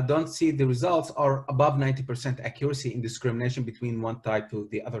who don't see the results, are above 90% accuracy in discrimination between one type to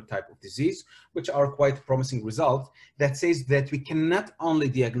the other type of disease, which are quite promising results. That says that we can not only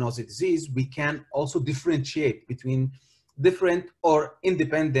diagnose a disease, we can also differentiate between different or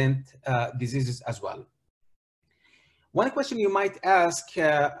independent diseases as well. One question you might ask,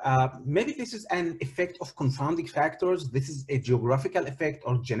 maybe this is an effect of confounding factors. This is a geographical effect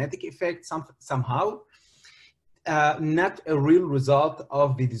or genetic effect somehow. Not a real result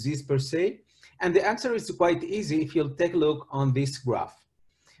of the disease per se. And the answer is quite easy if you'll take a look on this graph.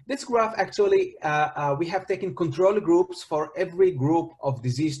 This graph actually, we have taken control groups for every group of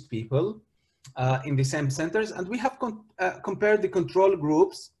diseased people in the same centers, and we have compared the control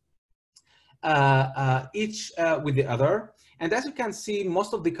groups each with the other. And as you can see,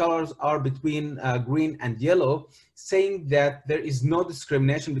 most of the colors are between green and yellow, saying that there is no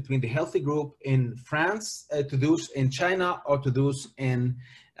discrimination between the healthy group in France to those in China or to those in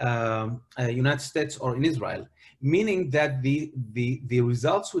United States or in Israel, meaning that the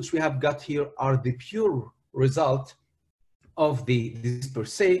results which we have got here are the pure result of the disease per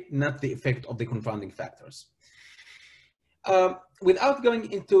se, not the effect of the confounding factors. Without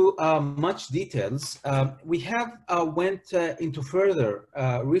going into much details, we have went into further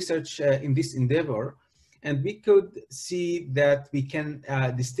research in this endeavor, and we could see that we can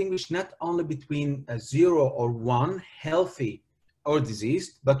distinguish not only between 0 or 1, healthy or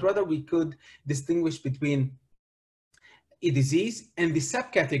diseased, but rather we could distinguish between a disease and the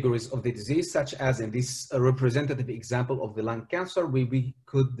subcategories of the disease, such as in this representative example of the lung cancer, where we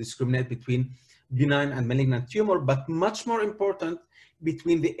could discriminate between benign and malignant tumor, but much more important,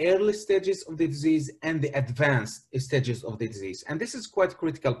 between the early stages of the disease and the advanced stages of the disease. And this is quite a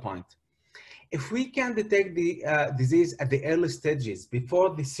critical point. If we can detect the disease at the early stages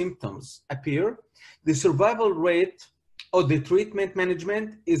before the symptoms appear, the survival rate or the treatment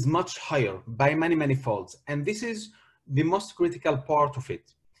management is much higher by many, many folds. And this is the most critical part of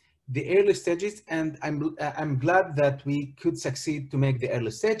it, the early stages. And I'm glad that we could succeed to make the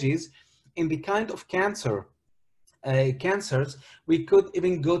early stages. In the kind of cancers, we could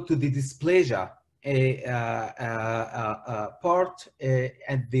even go to the dysplasia part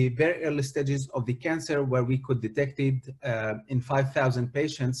at the very early stages of the cancer, where we could detect it in 5,000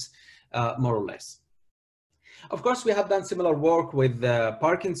 patients, more or less. Of course, we have done similar work with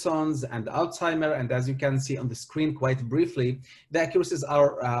Parkinson's and Alzheimer, and as you can see on the screen quite briefly, the accuracies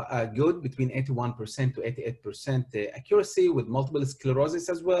are good, between 81% to 88% accuracy, with multiple sclerosis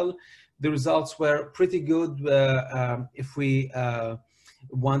as well. The results were pretty good if we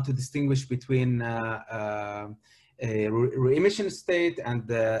want to distinguish between a remission state and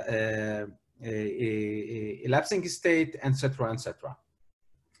a elapsing state, etc., etc.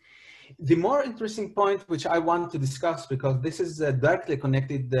 The more interesting point which I want to discuss, because this is directly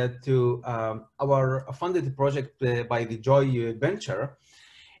connected to our funded project by the Joy Venture,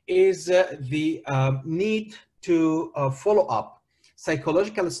 is the need to follow up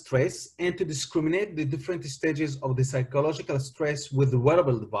psychological stress and to discriminate the different stages of the psychological stress with the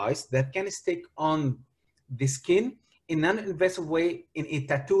wearable device that can stick on the skin in an non-invasive way in a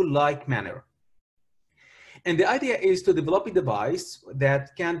tattoo-like manner. And the idea is to develop a device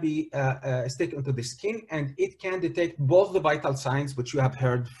that can be stick into the skin, and it can detect both the vital signs, which you have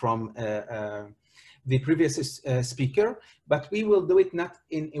heard from the previous speaker, but we will do it not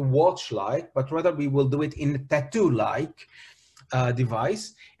in a watch-like, but rather we will do it in a tattoo-like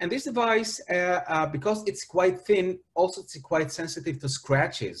device. And this device, because it's quite thin, also it's quite sensitive to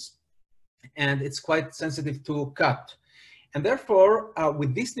scratches, and it's quite sensitive to cut. And therefore,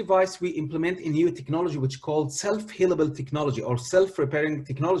 with this device, we implement a new technology which is called self-healable technology or self-repairing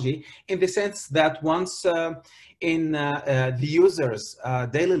technology, in the sense that once in the user's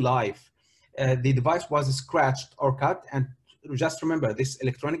daily life, the device was scratched or cut, and just remember this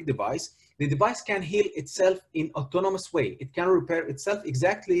electronic device, the device can heal itself in autonomous way. It can repair itself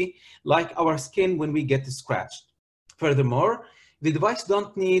exactly like our skin when we get scratched. Furthermore, the device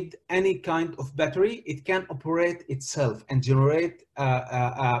don't need any kind of battery. It can operate itself and generate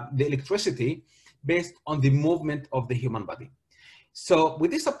the electricity based on the movement of the human body. So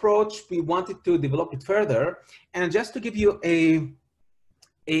with this approach, we wanted to develop it further. And just to give you an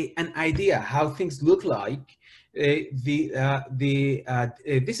idea how things look like, this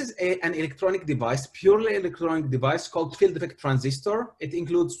is an electronic device, purely electronic device called field effect transistor. It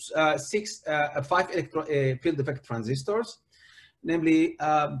includes 5 field effect transistors. Namely,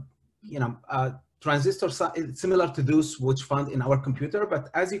 transistors similar to those which found in our computer, but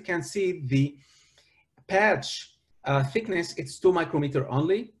as you can see, the patch thickness, it's 2 micrometer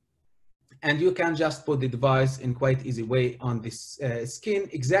only, and you can just put the device in quite easy way on this skin,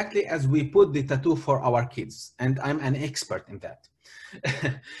 exactly as we put the tattoo for our kids, and I'm an expert in that.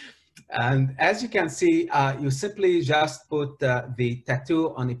 And as you can see, you simply just put the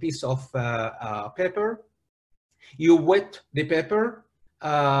tattoo on a piece of paper. You wet the paper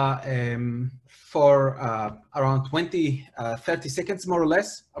for around 30 seconds, more or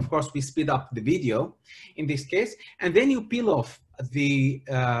less. Of course, we speed up the video in this case. And then you peel off the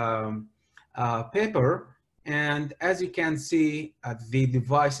paper. And as you can see, the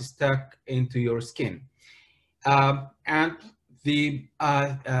device is stuck into your skin. And the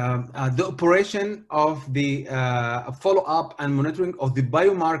operation of the follow-up and monitoring of the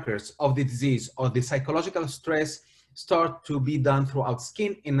biomarkers of the disease or the psychological stress start to be done throughout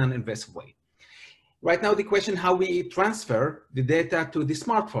skin in an invasive way. Right now, the question how we transfer the data to the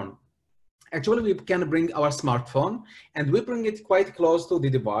smartphone. Actually, we can bring our smartphone and we bring it quite close to the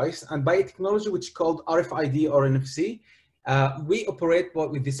device, and by a technology which is called RFID or NFC, we operate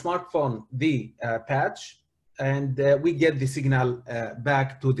with the smartphone, the patch, and we get the signal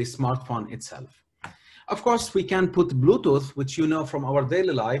back to the smartphone itself. Of course, we can put Bluetooth, which you know from our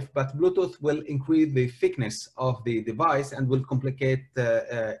daily life, but Bluetooth will increase the thickness of the device and will complicate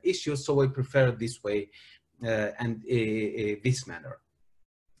issues, so we prefer this way and this manner.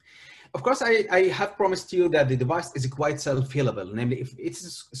 Of course, I have promised you that the device is quite self-healable. Namely, if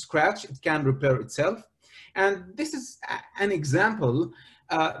it's scratched, it can repair itself. And this is an example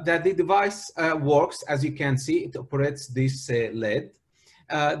that the device works. As you can see, it operates this LED.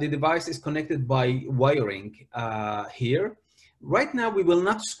 The device is connected by wiring here. Right now, we will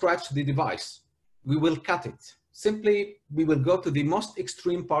not scratch the device. We will cut it. Simply, we will go to the most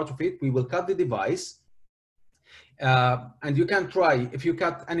extreme part of it. We will cut the device. And you can try, if you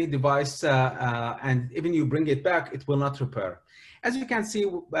cut any device and even you bring it back, it will not repair. As you can see,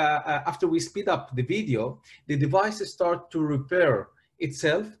 after we speed up the video, the device starts to repair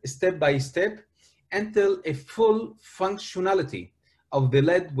itself step by step until a full functionality of the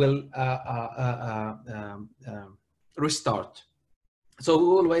LED will restart. So we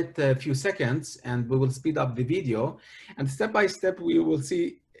will wait a few seconds and we will speed up the video, and step by step we will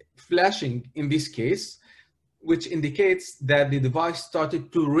see flashing in this case, which indicates that the device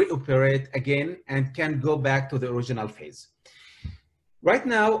started to reoperate again and can go back to the original phase. Right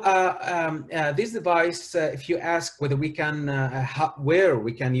now, this device, if you ask whether we can, where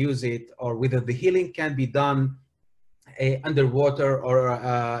we can use it, or whether the healing can be done underwater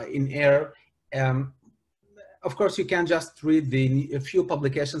or in air, of course, you can just read a few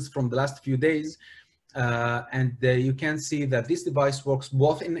publications from the last few days, and you can see that this device works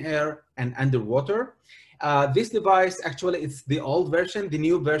both in air and underwater. This device, actually, it's the old version. The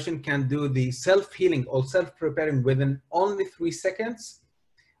new version can do the self-healing or self-repairing within only 3 seconds.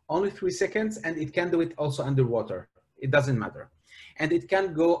 Only 3 seconds, and it can do it also underwater. It doesn't matter. And it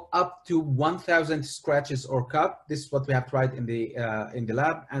can go up to 1,000 scratches or cut. This is what we have tried in the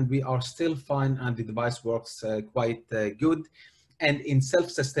lab, and we are still fine, and the device works quite good and in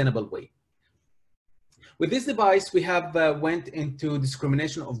self-sustainable way. With this device, we have went into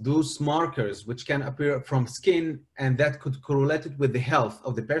discrimination of those markers which can appear from skin and that could correlate it with the health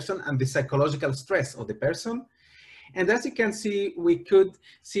of the person and the psychological stress of the person. And as you can see, we could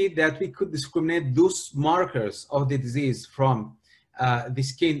see that we could discriminate those markers of the disease from the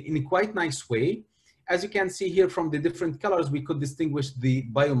skin in a quite nice way. As you can see here from the different colors, we could distinguish the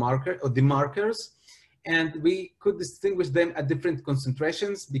biomarker or the markers, and we could distinguish them at different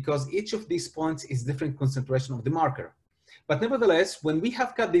concentrations because each of these points is different concentration of the marker. But nevertheless, when we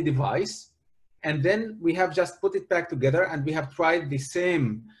have cut the device and then we have just put it back together and we have tried the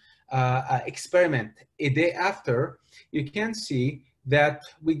same experiment a day after, you can see that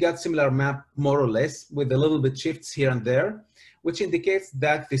we got similar map more or less with a little bit shifts here and there, which indicates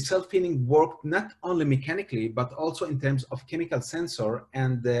that the self-healing worked not only mechanically, but also in terms of chemical sensor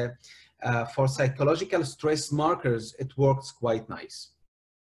and for psychological stress markers, it works quite nice.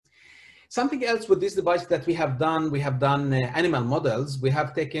 Something else with this device that we have done animal models. We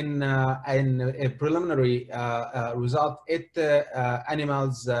have taken a preliminary result, 8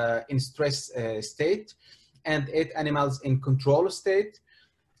 animals in stress state and 8 animals in control state.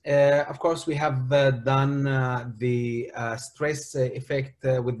 Of course, we have done the stress effect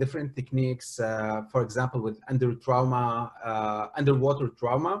with different techniques, for example, with underwater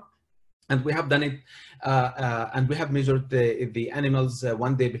trauma. And we have done it, and we have measured the animals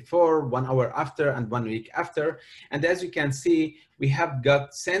 1 day before, 1 hour after, and 1 week after. And as you can see, we have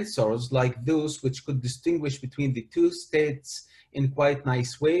got sensors like those which could distinguish between the 2 states in quite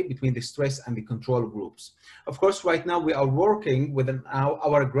nice way between the stress and the control groups. Of course, right now we are working with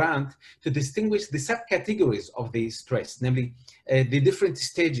our grant to distinguish the subcategories of the stress, namely the different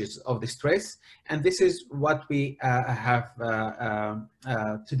stages of the stress. And this is what we have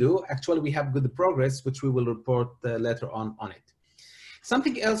to do. Actually, we have good progress, which we will report later on it.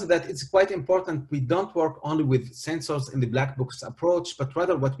 Something else that is quite important, we don't work only with sensors in the black box approach, but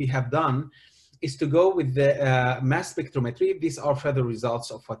rather what we have done is to go with the mass spectrometry. These are further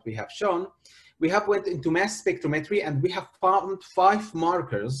results of what we have shown. We have went into mass spectrometry and we have found 5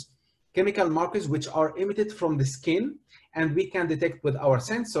 markers, chemical markers, which are emitted from the skin and we can detect with our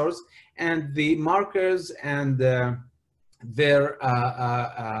sensors, and the markers and their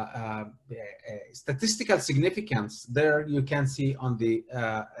statistical significance there you can see on the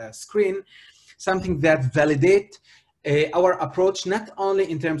screen, something that validate our approach not only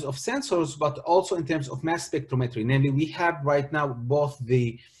in terms of sensors but also in terms of mass spectrometry. Namely, we have right now both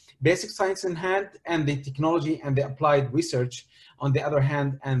the basic science in hand and the technology and the applied research on the other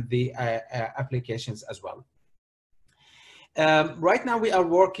hand, and the applications as well. Right now we are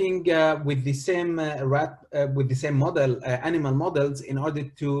working with the same animal models in order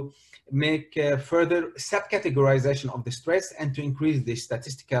to make further subcategorization of the stress and to increase the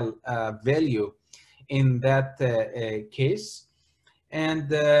statistical value in that case. And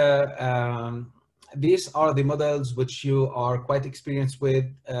these are the models which you are quite experienced with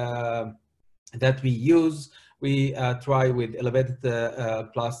that we use. We try with elevated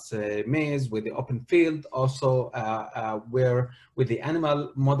plus maze with the open field, also where with the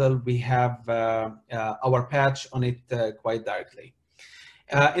animal model we have our patch on it quite directly.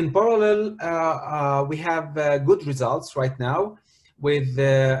 In parallel, we have good results right now with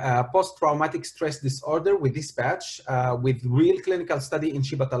post-traumatic stress disorder with this patch, with real clinical study in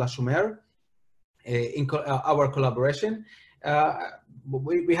Shiba Talashumer in our collaboration.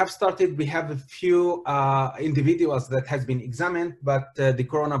 We have started, we have a few individuals that has been examined, but the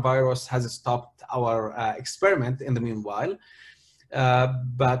coronavirus has stopped our experiment in the meanwhile.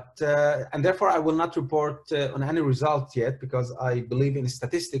 And therefore I will not report on any result yet because I believe in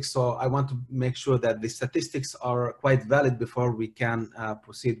statistics. So I want to make sure that the statistics are quite valid before we can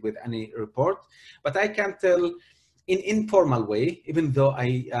proceed with any report. But I can tell in informal way, even though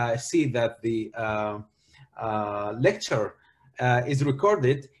I see that the lecture is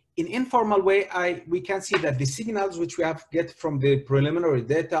recorded, in informal way, we can see that the signals which we have get from the preliminary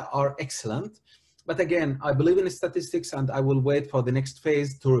data are excellent. But again, I believe in statistics and I will wait for the next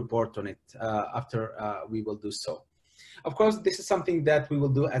phase to report on it after we will do so. Of course, this is something that we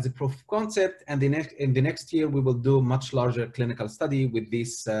will do as a proof of concept, and in the next year, we will do much larger clinical study with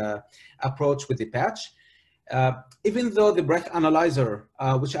this approach with the patch. Even though the breath analyzer,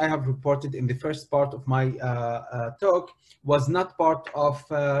 which I have reported in the first part of my talk, was not part of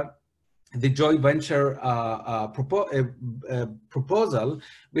the joint venture proposal,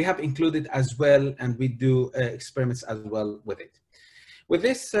 we have included as well, and we do experiments as well with it. With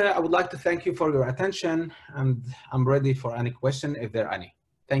this, I would like to thank you for your attention, and I'm ready for any question if there are any.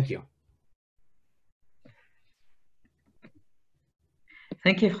 Thank you.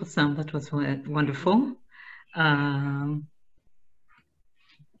 Thank you, Hossam. That was wonderful.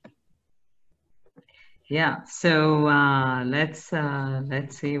 Yeah, so let's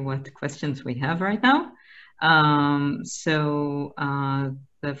see what questions we have right now.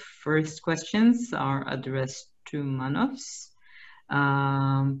 The first questions are addressed to Manos.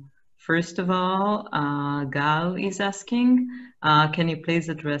 First of all, Gal is asking, can you please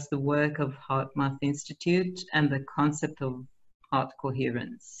address the work of HeartMath Institute and the concept of heart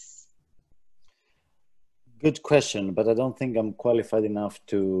coherence? Good question, but I don't think I'm qualified enough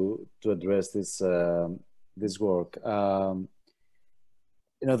to address this this work. You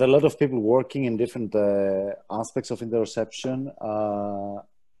know, there are a lot of people working in different aspects of interoception.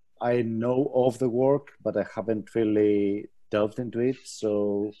 I know of the work, but I haven't really delved into it,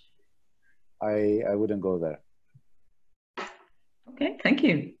 so I wouldn't go there. Okay, thank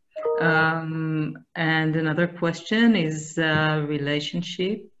you. And another question is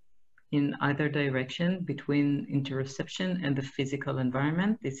relationship in either direction between interoception and the physical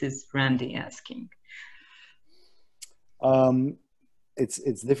environment. This is Randy asking.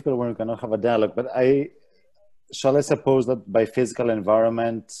 It's difficult when you cannot have a dialogue, but shall I suppose that by physical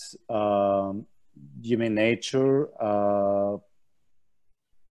environment, you mean nature?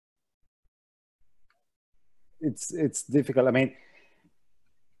 It's difficult. I mean,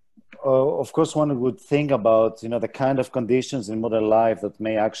 of course, one would think about, you know, the kind of conditions in modern life that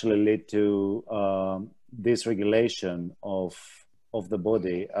may actually lead to dysregulation of the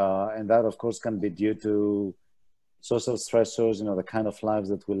body, and that, of course, can be due to social stressors. You know, the kind of lives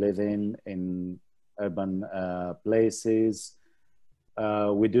that we live in urban places.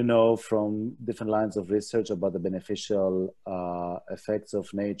 We do know from different lines of research about the beneficial effects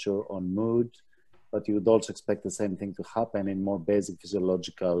of nature on mood. But you would also expect the same thing to happen in more basic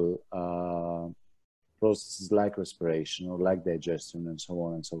physiological processes like respiration or like digestion and so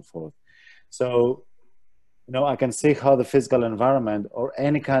on and so forth. So, you know, I can see how the physical environment or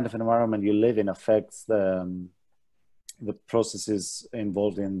any kind of environment you live in affects the processes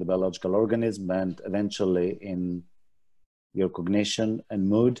involved in the biological organism and eventually in your cognition and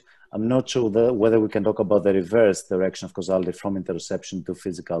mood. I'm not sure whether we can talk about the reverse direction of causality from interoception to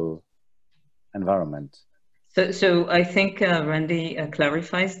physical environment. So I think Randy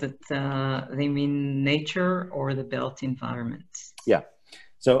clarifies that they mean nature or the built environment. Yeah.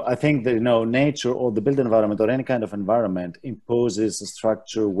 So I think that, you know, nature or the built environment or any kind of environment imposes a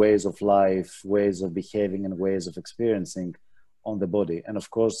structure, ways of life, ways of behaving, and ways of experiencing on the body. And of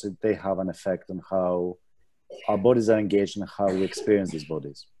course, they have an effect on how our bodies are engaged and how we experience these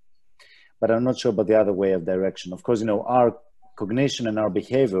bodies. But I'm not sure about the other way of direction. Of course, you know, our cognition and our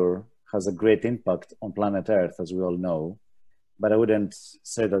behavior has a great impact on planet Earth, as we all know. But I wouldn't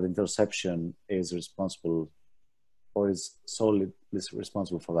say that interoception is responsible or is solely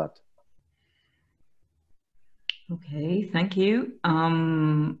responsible for that. Okay, thank you.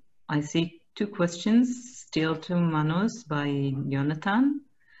 I see two questions still to Manos by Jonathan.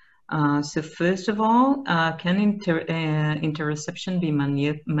 So first of all, can interoception be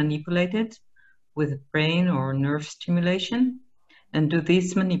manipulated with brain or nerve stimulation? And do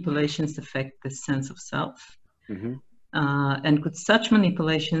these manipulations affect the sense of self? Mm-hmm. And could such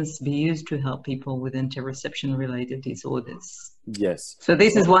manipulations be used to help people with interoception-related disorders? Yes. So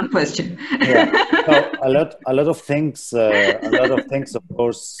this is one question. Yeah. So a lot of things, of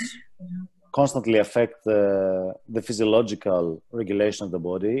course, constantly affect the physiological regulation of the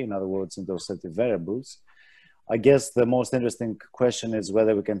body. In other words, interoceptive variables. I guess the most interesting question is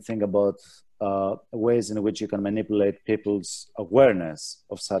whether we can think about ways in which you can manipulate people's awareness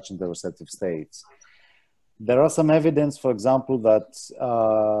of such interoceptive states. There are some evidence, for example, that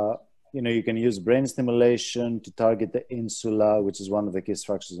you know, you can use brain stimulation to target the insula, which is one of the key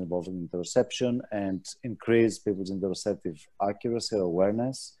structures involved in interoception, and increase people's interoceptive accuracy or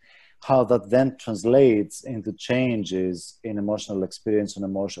awareness. How that then translates into changes in emotional experience and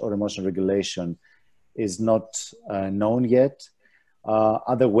emotional regulation is not known yet.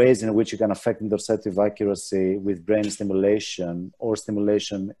 Other ways in which you can affect interoceptive accuracy with brain stimulation or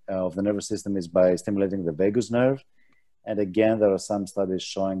stimulation of the nervous system is by stimulating the vagus nerve. And again, there are some studies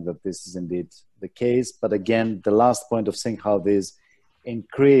showing that this is indeed the case. But again, the last point of seeing how this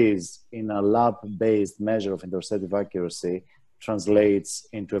increase in a lab-based measure of interoceptive accuracy translates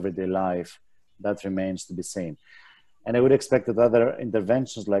into everyday life, that remains to be seen. And I would expect that other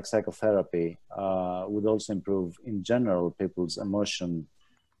interventions like psychotherapy would also improve, in general, people's emotion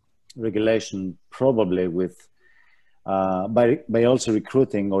regulation, probably with by also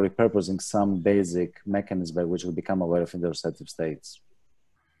recruiting or repurposing some basic mechanisms by which we become aware of interoceptive states.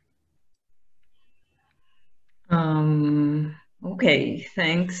 Okay,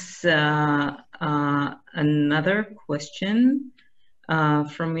 thanks. Another question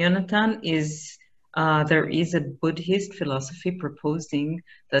from Jonathan is, there is a Buddhist philosophy proposing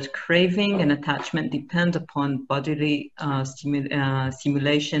that craving and attachment depend upon bodily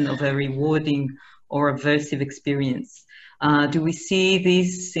stimulation of a rewarding or aversive experience. Do we see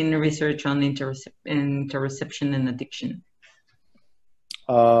this in research on interoception and addiction?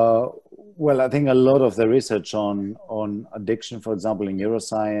 Well, I think a lot of the research on addiction, for example, in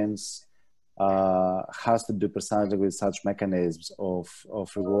neuroscience, has to do precisely with such mechanisms of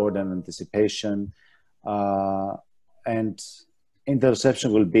reward and anticipation. And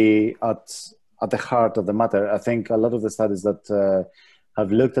interoception will be at the heart of the matter. I think a lot of the studies that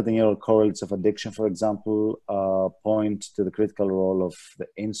have looked at the neural correlates of addiction, for example, point to the critical role of the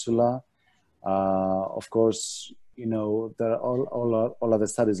insula. Of course, you know, there are all other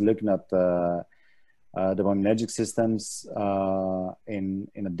studies looking at the dopaminergic systems in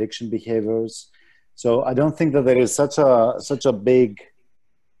addiction behaviors. So I don't think that there is such a big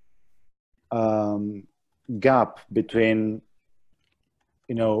gap between,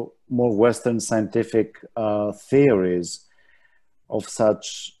 you know, more Western scientific theories of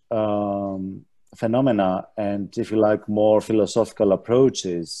such phenomena and, if you like, more philosophical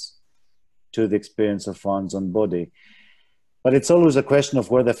approaches to the experience of one's own body. But it's always a question of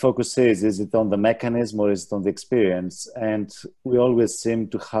where the focus is. Is it on the mechanism or is it on the experience? And we always seem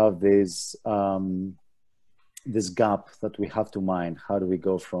to have this, this gap that we have to mind. How do we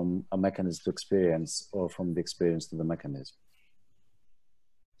go from a mechanism to experience, or from the experience to the mechanism?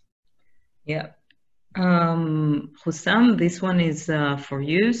 Yeah. Hossam, this one is for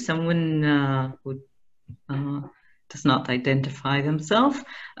you. Someone who does not identify themselves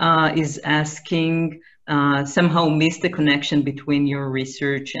is asking, somehow missed the connection between your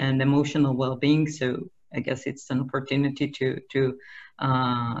research and emotional well-being. So I guess it's an opportunity to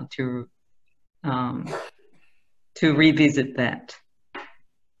revisit that.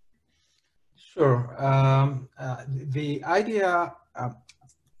 Sure.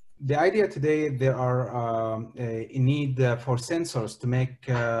 The idea today, there are a need for sensors to make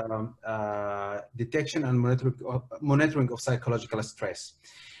detection and monitoring of psychological stress.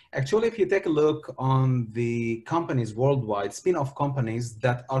 Actually, if you take a look on the companies worldwide, spin-off companies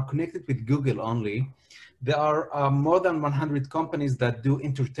that are connected with Google only, there are more than 100 companies that do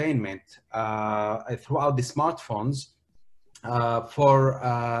entertainment throughout the smartphones for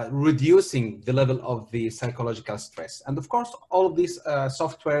reducing the level of the psychological stress. And of course, all of these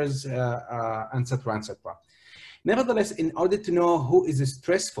softwares, et cetera, et cetera. Nevertheless, in order to know who is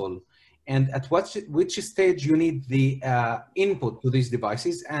stressful and at which stage you need the input to these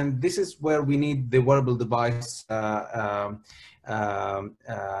devices, and this is where we need the wearable device that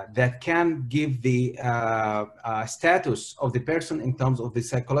can give the status of the person in terms of the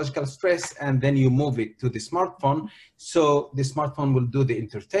psychological stress, and then you move it to the smartphone. So the smartphone will do the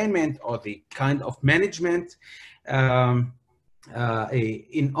entertainment or the kind of management in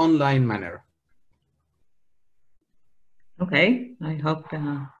online manner. Okay, I hope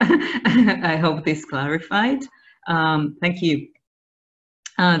I hope this clarified. Thank you.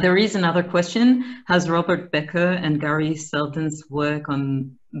 There is another question. Has Robert Becker and Gary Selden's work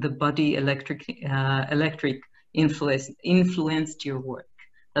on the body electric influenced your work?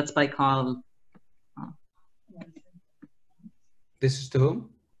 That's by Carl. This is to whom?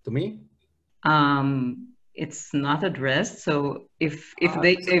 To me? It's not addressed. So if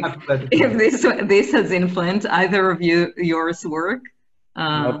this has influenced either of yours work,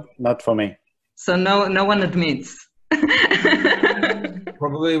 not for me. So no one admits.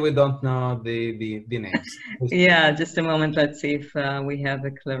 Probably we don't know the names. Yeah, just a moment. Let's see if we have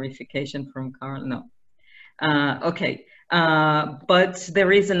a clarification from Carl. No. Okay. But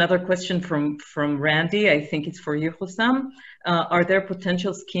there is another question from Randy. I think it's for you, Hossam. Are there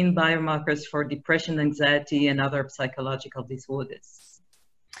potential skin biomarkers for depression, anxiety, and other psychological disorders?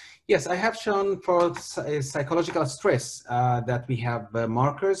 Yes, I have shown for psychological stress that we have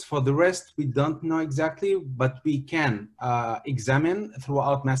markers. For the rest, we don't know exactly, but we can examine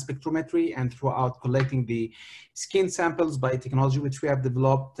throughout mass spectrometry and throughout collecting the skin samples by technology which we have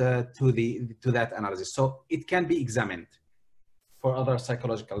developed to that analysis. So it can be examined for other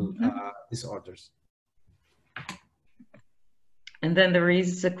psychological disorders. And then there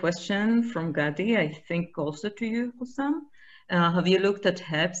is a question from Gadi, I think also to you, Hossam. Have you looked at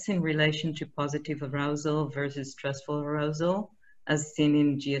HEPs in relation to positive arousal versus stressful arousal as seen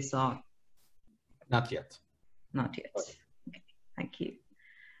in GSR? Not yet. Not yet. Okay, thank you.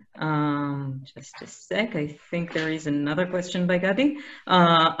 Just a sec. I think there is another question by Gadi.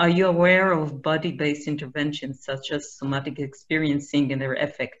 Are you aware of body-based interventions such as somatic experiencing and their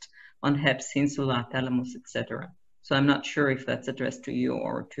effect on HEPS, insula, thalamus, etc.? So I'm not sure if that's addressed to you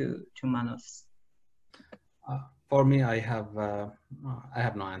or to Manos. For me, I have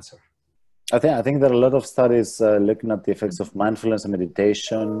no answer. I think there are a lot of studies looking at the effects of mindfulness and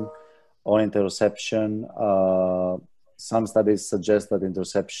meditation on interoception. Some studies suggest that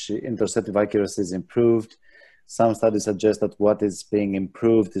interoceptive accuracy is improved. Some studies suggest that what is being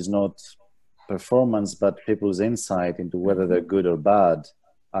improved is not performance, but people's insight into whether they're good or bad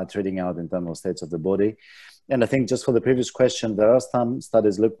at treating out internal states of the body. And I think just for the previous question, there are some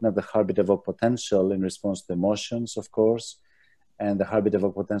studies looking at the heartbeat evoked potential in response to emotions, of course. And the heartbeat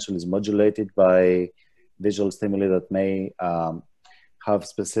evoked potential is modulated by visual stimuli that may have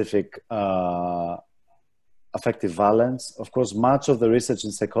specific affective valence. Of course, much of the research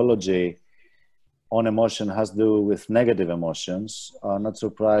in psychology on emotion has to do with negative emotions. Not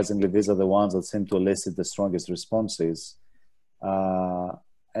surprisingly, these are the ones that seem to elicit the strongest responses,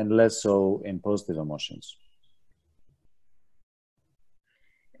 and less so in positive emotions.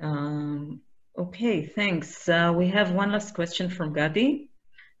 Okay, thanks. We have one last question from Gadi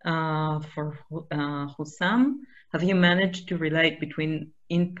for Hossam. Have you managed to relate between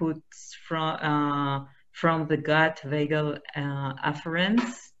inputs from the gut vagal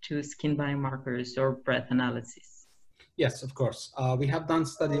afferents to skin biomarkers or breath analysis? Yes, of course. We have done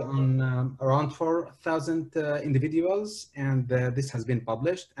study on around 4,000 individuals, and this has been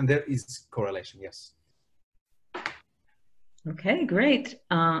published, and there is correlation, yes. Okay, great.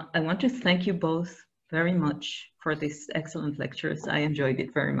 I want to thank you both very much for this excellent lectures. I enjoyed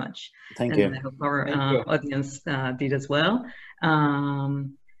it very much. Thank you. And I hope our audience did as well.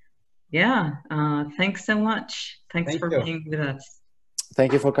 Yeah, thanks so much. Thanks for being with us.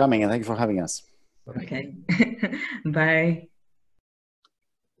 Thank you for coming and thank you for having us. Okay, bye.